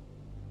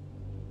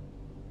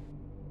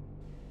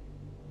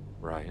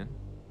 Ryan,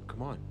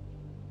 come on.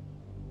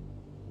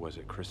 Was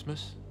it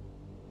Christmas?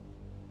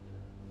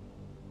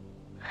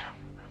 I don't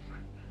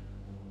remember.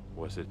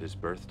 Was it his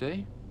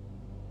birthday?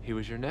 He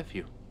was your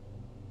nephew.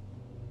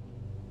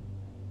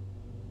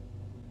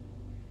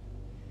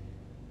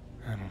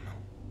 I don't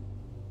know.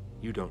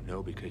 You don't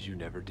know because you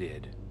never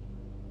did.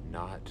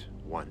 Not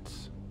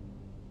once.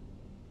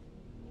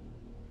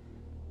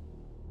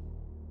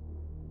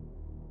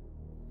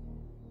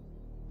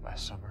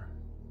 Last summer,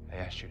 I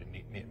asked you to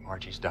meet me at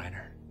Margie's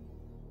diner.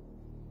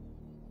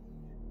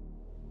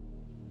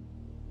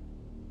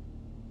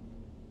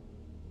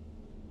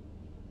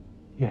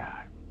 Yeah,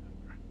 I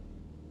remember.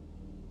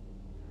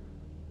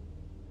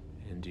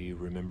 And do you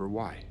remember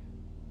why?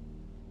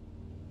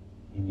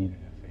 You needed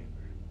a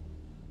favor.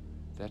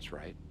 That's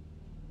right.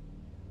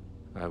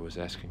 I was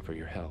asking for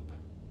your help.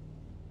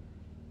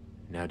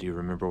 Now do you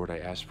remember what I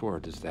asked for, or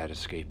does that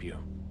escape you?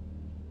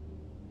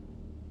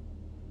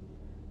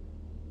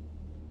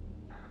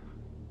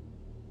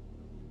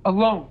 A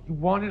loan. You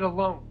wanted a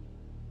loan.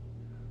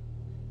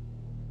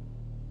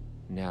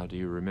 Now do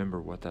you remember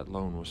what that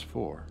loan was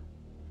for?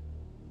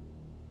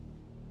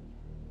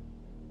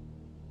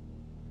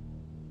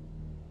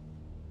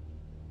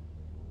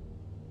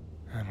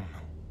 I don't know.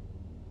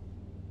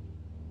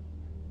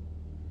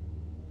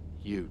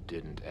 You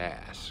didn't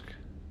ask.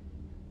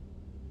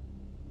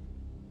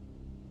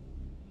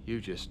 You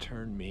just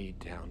turned me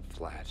down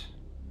flat.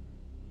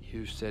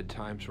 You said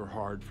times were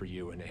hard for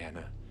you and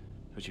Anna,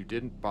 but you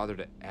didn't bother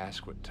to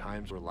ask what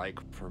times were like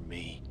for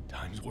me.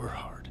 Times were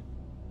hard.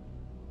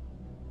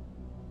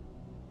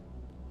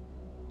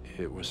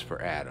 It was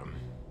for Adam.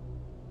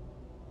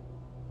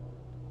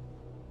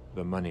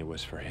 The money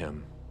was for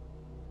him.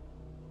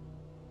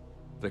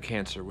 The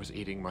cancer was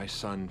eating my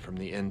son from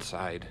the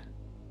inside.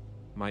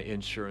 My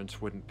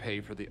insurance wouldn't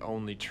pay for the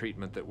only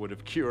treatment that would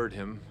have cured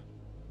him.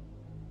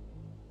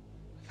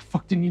 Why the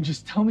fuck didn't you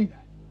just tell me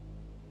that?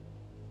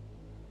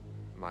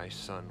 My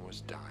son was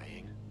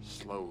dying,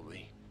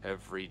 slowly,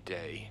 every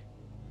day.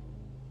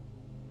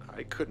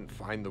 I couldn't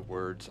find the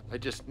words. I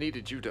just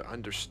needed you to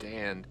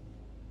understand.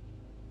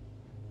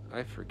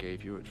 I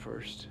forgave you at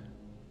first.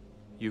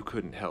 You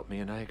couldn't help me,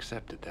 and I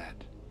accepted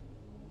that.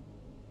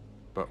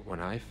 But when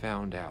I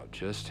found out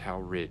just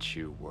how rich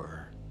you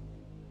were...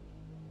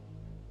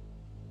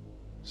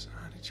 So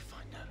how did you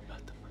find out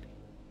about the money?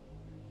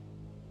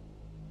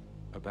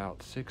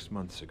 About 6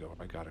 months ago,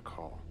 I got a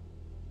call.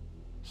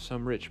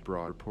 Some rich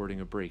broad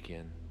reporting a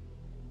break-in.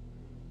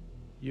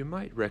 You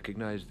might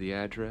recognize the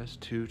address,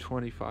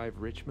 225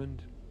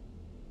 Richmond.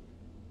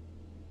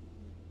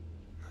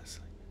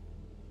 Leslie.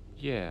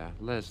 Yeah,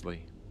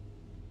 Leslie.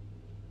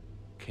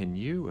 Can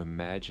you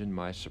imagine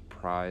my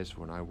surprise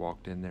when I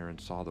walked in there and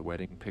saw the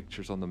wedding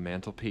pictures on the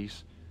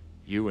mantelpiece?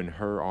 You and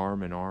her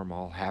arm in arm,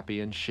 all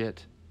happy and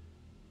shit.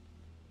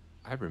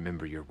 I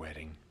remember your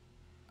wedding.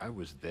 I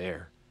was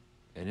there,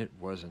 and it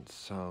wasn't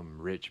some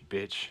rich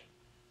bitch.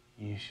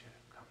 You should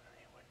have come to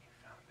me when you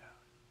found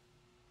out.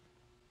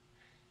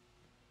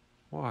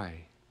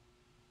 Why?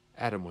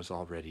 Adam was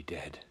already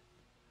dead,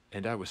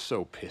 and I was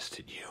so pissed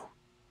at you.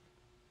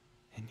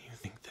 And you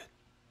think that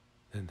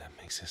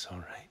makes this all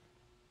right?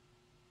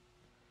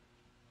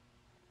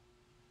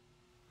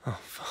 Oh,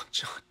 fuck,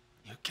 John.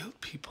 You killed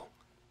people.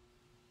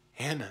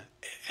 Anna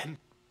and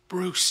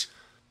Bruce.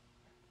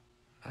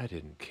 I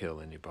didn't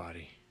kill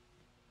anybody.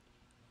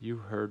 You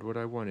heard what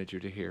I wanted you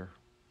to hear.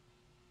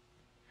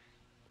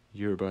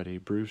 Your buddy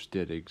Bruce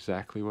did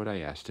exactly what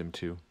I asked him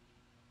to.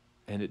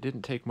 And it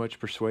didn't take much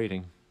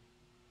persuading.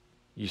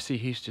 You see,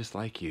 he's just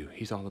like you.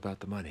 He's all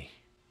about the money.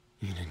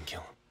 You didn't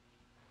kill him.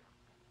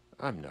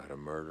 I'm not a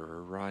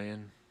murderer,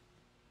 Ryan.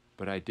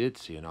 But I did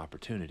see an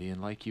opportunity,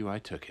 and like you, I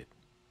took it.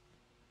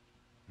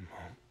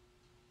 Mom,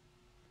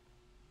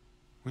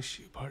 was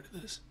she a part of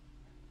this?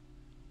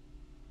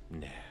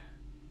 Nah.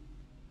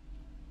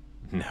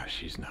 No,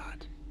 she's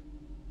not.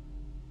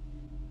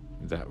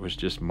 That was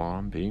just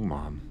Mom being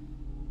Mom.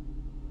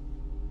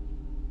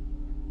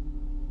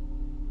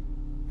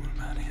 What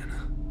about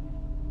Anna?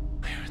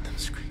 I heard them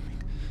screaming.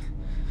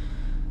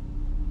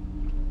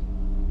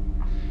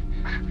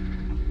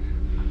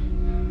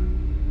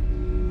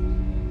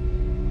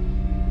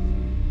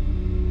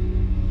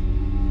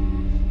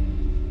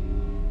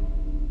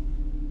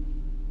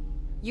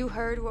 You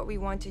heard what we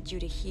wanted you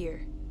to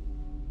hear.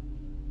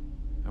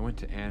 I went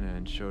to Anna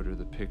and showed her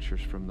the pictures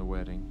from the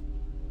wedding.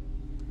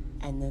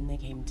 And then they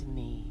came to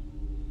me,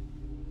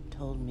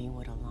 told me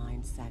what a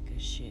lying sack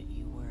of shit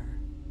you were.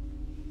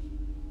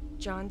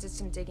 John did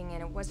some digging,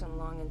 and it wasn't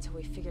long until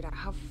we figured out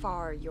how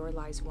far your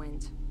lies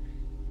went.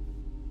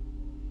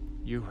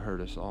 You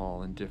hurt us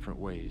all in different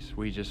ways.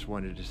 We just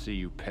wanted to see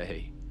you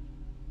pay.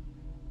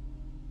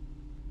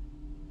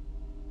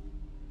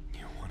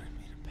 You wanted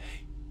me to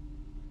pay?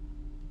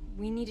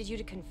 We needed you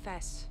to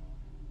confess.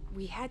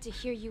 We had to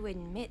hear you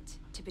admit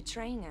to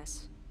betraying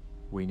us.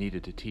 We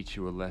needed to teach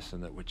you a lesson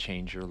that would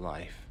change your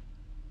life.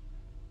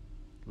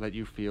 Let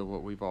you feel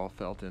what we've all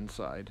felt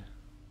inside.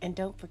 And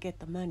don't forget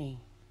the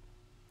money.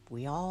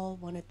 We all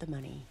wanted the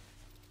money.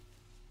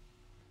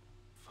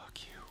 Fuck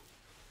you.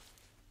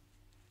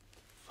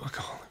 Fuck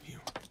all of you.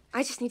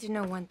 I just need to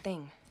know one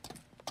thing.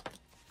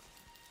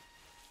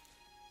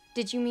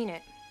 Did you mean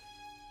it?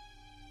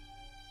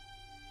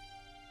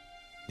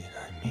 Did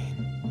I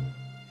mean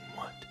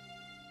what?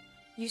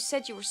 You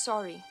said you were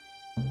sorry.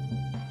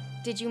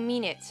 Did you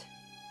mean it?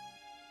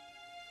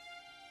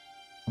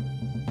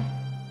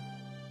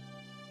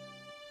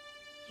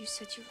 You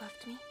said you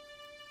loved me?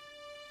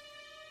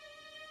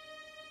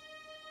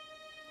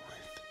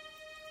 With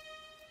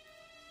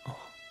all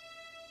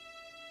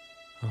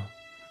of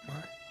my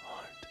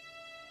heart.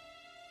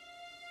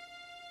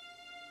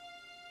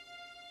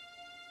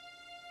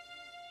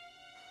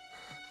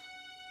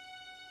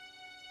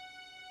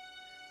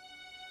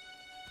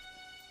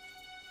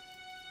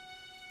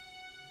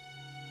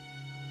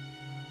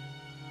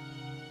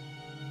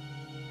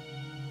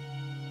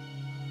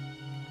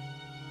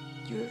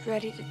 You were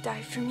ready to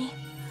die for me?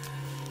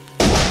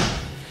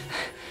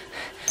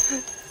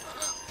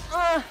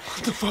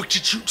 What the fuck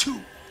did you do?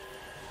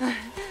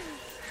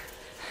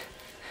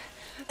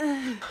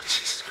 Oh,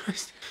 Jesus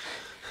Christ.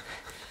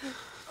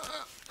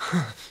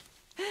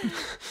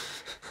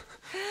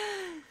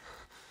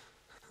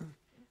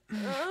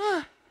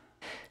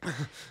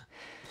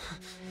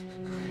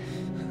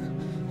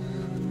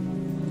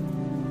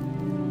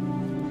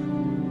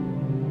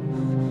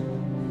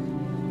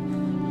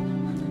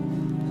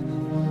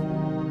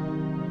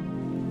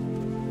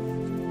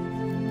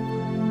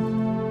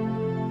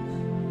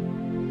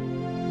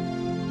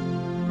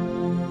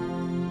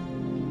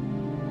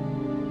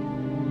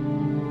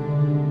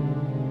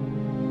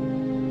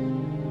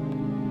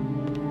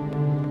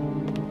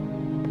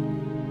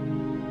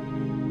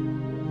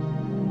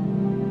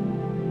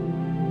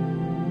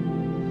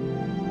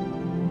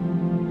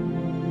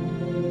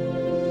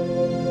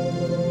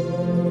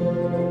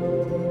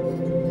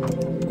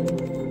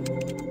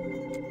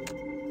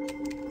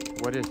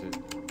 What is it?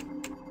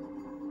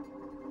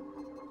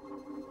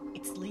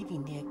 It's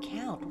leaving the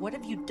account. What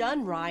have you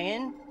done,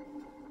 Ryan?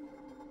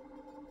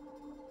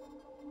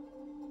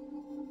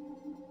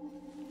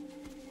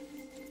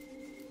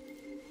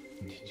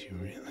 Did you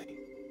really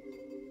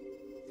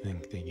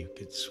think that you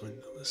could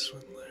swindle a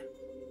swindler?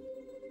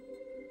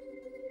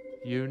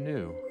 You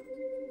knew.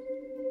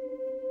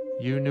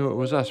 You knew it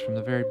was us from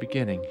the very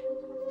beginning.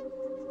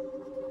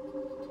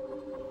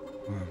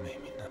 Well,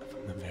 maybe not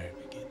from the very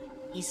beginning.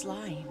 He's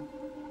lying.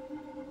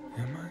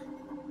 Am I?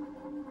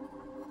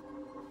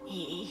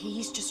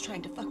 He's just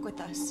trying to fuck with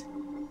us.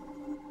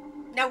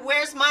 Now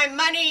where's my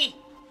money?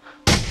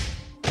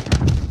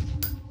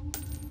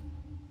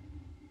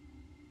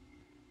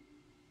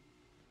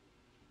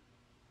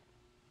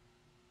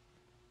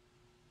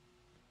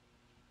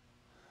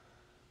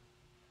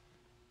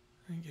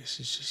 I guess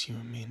it's just you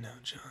and me now,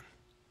 John.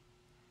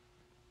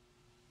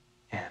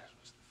 Yeah, this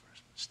was the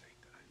first mistake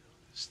that I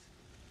noticed.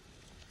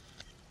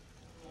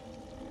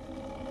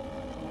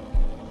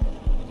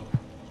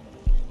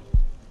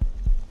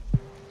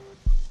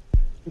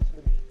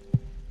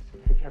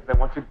 Take care of them. I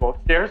want you to go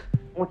upstairs.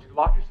 I want you to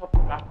lock yourself in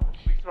the bathroom. The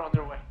police are on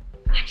their way.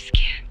 I'm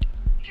scared.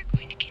 They're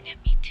going to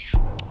kidnap me too.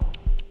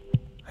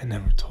 I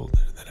never told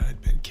her that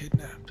I'd been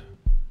kidnapped.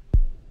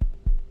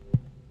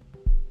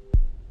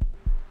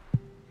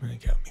 But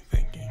it got me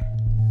thinking.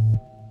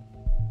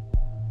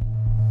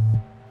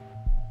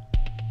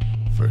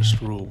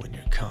 First rule when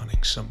you're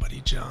conning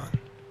somebody, John.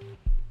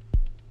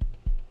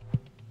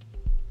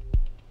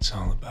 It's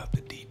all about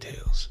the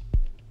details.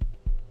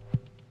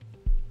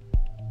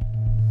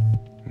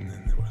 And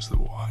then there was the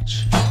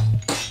watch.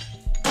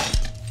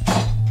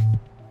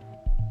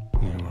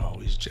 You were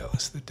always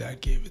jealous that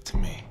Dad gave it to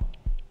me.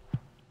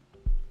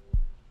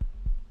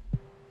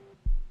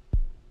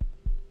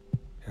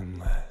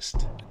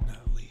 last but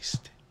not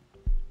least,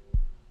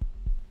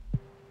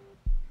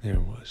 there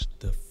was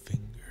the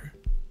finger.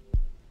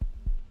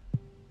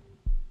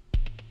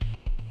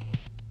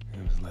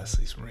 It was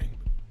Leslie's ring,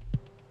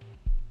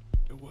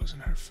 but it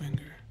wasn't her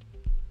finger.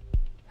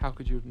 How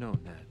could you have known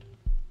that?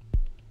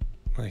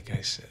 Like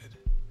I said,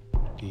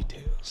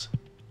 details.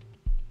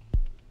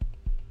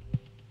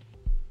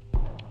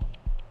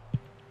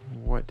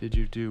 What did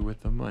you do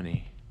with the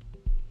money?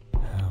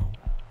 How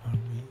are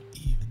we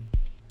even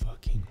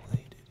fucking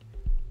related?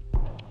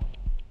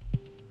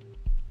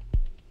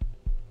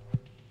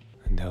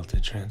 A Delta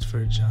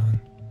transfer,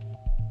 John.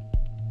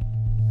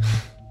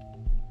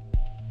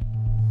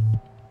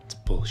 It's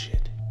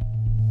bullshit.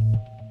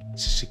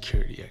 It's a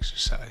security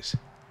exercise.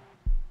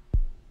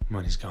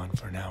 Money's gone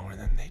for an hour and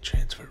then they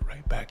transfer it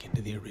right back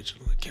into the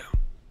original account.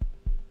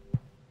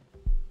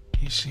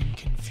 You seem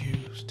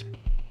confused.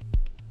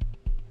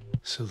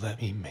 So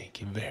let me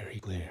make it very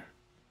clear.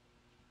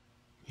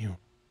 You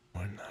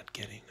are not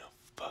getting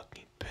a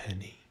fucking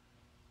penny.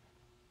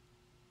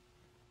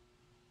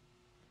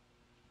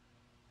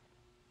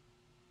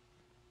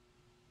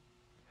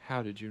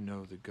 How did you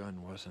know the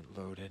gun wasn't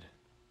loaded?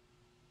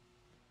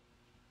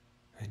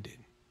 I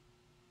didn't.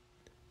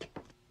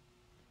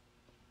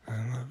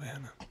 I love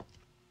Anna.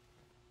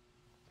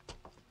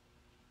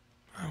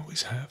 I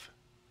always have.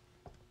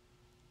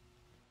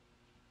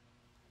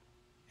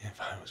 If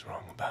I was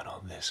wrong about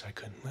all this, I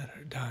couldn't let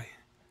her die.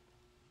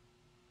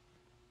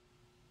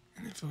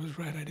 And if it was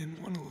right, I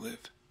didn't want to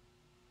live.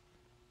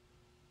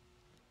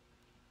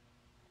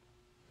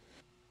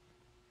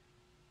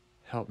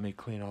 Help me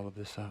clean all of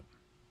this up,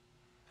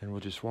 and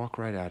we'll just walk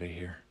right out of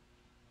here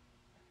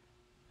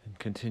and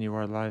continue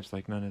our lives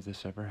like none of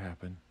this ever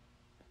happened.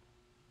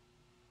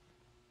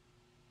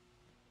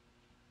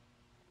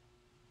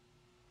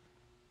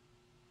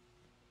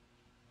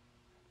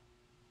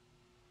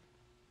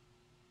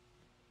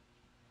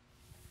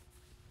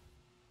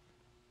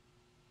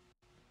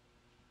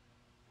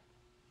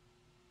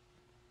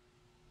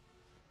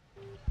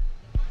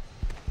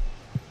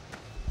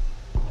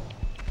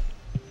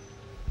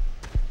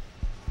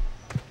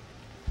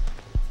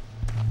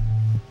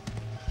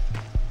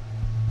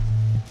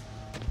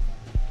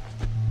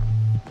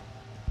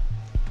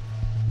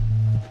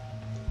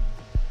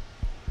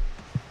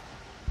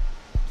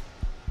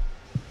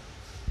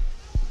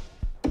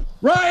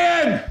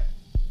 Ryan!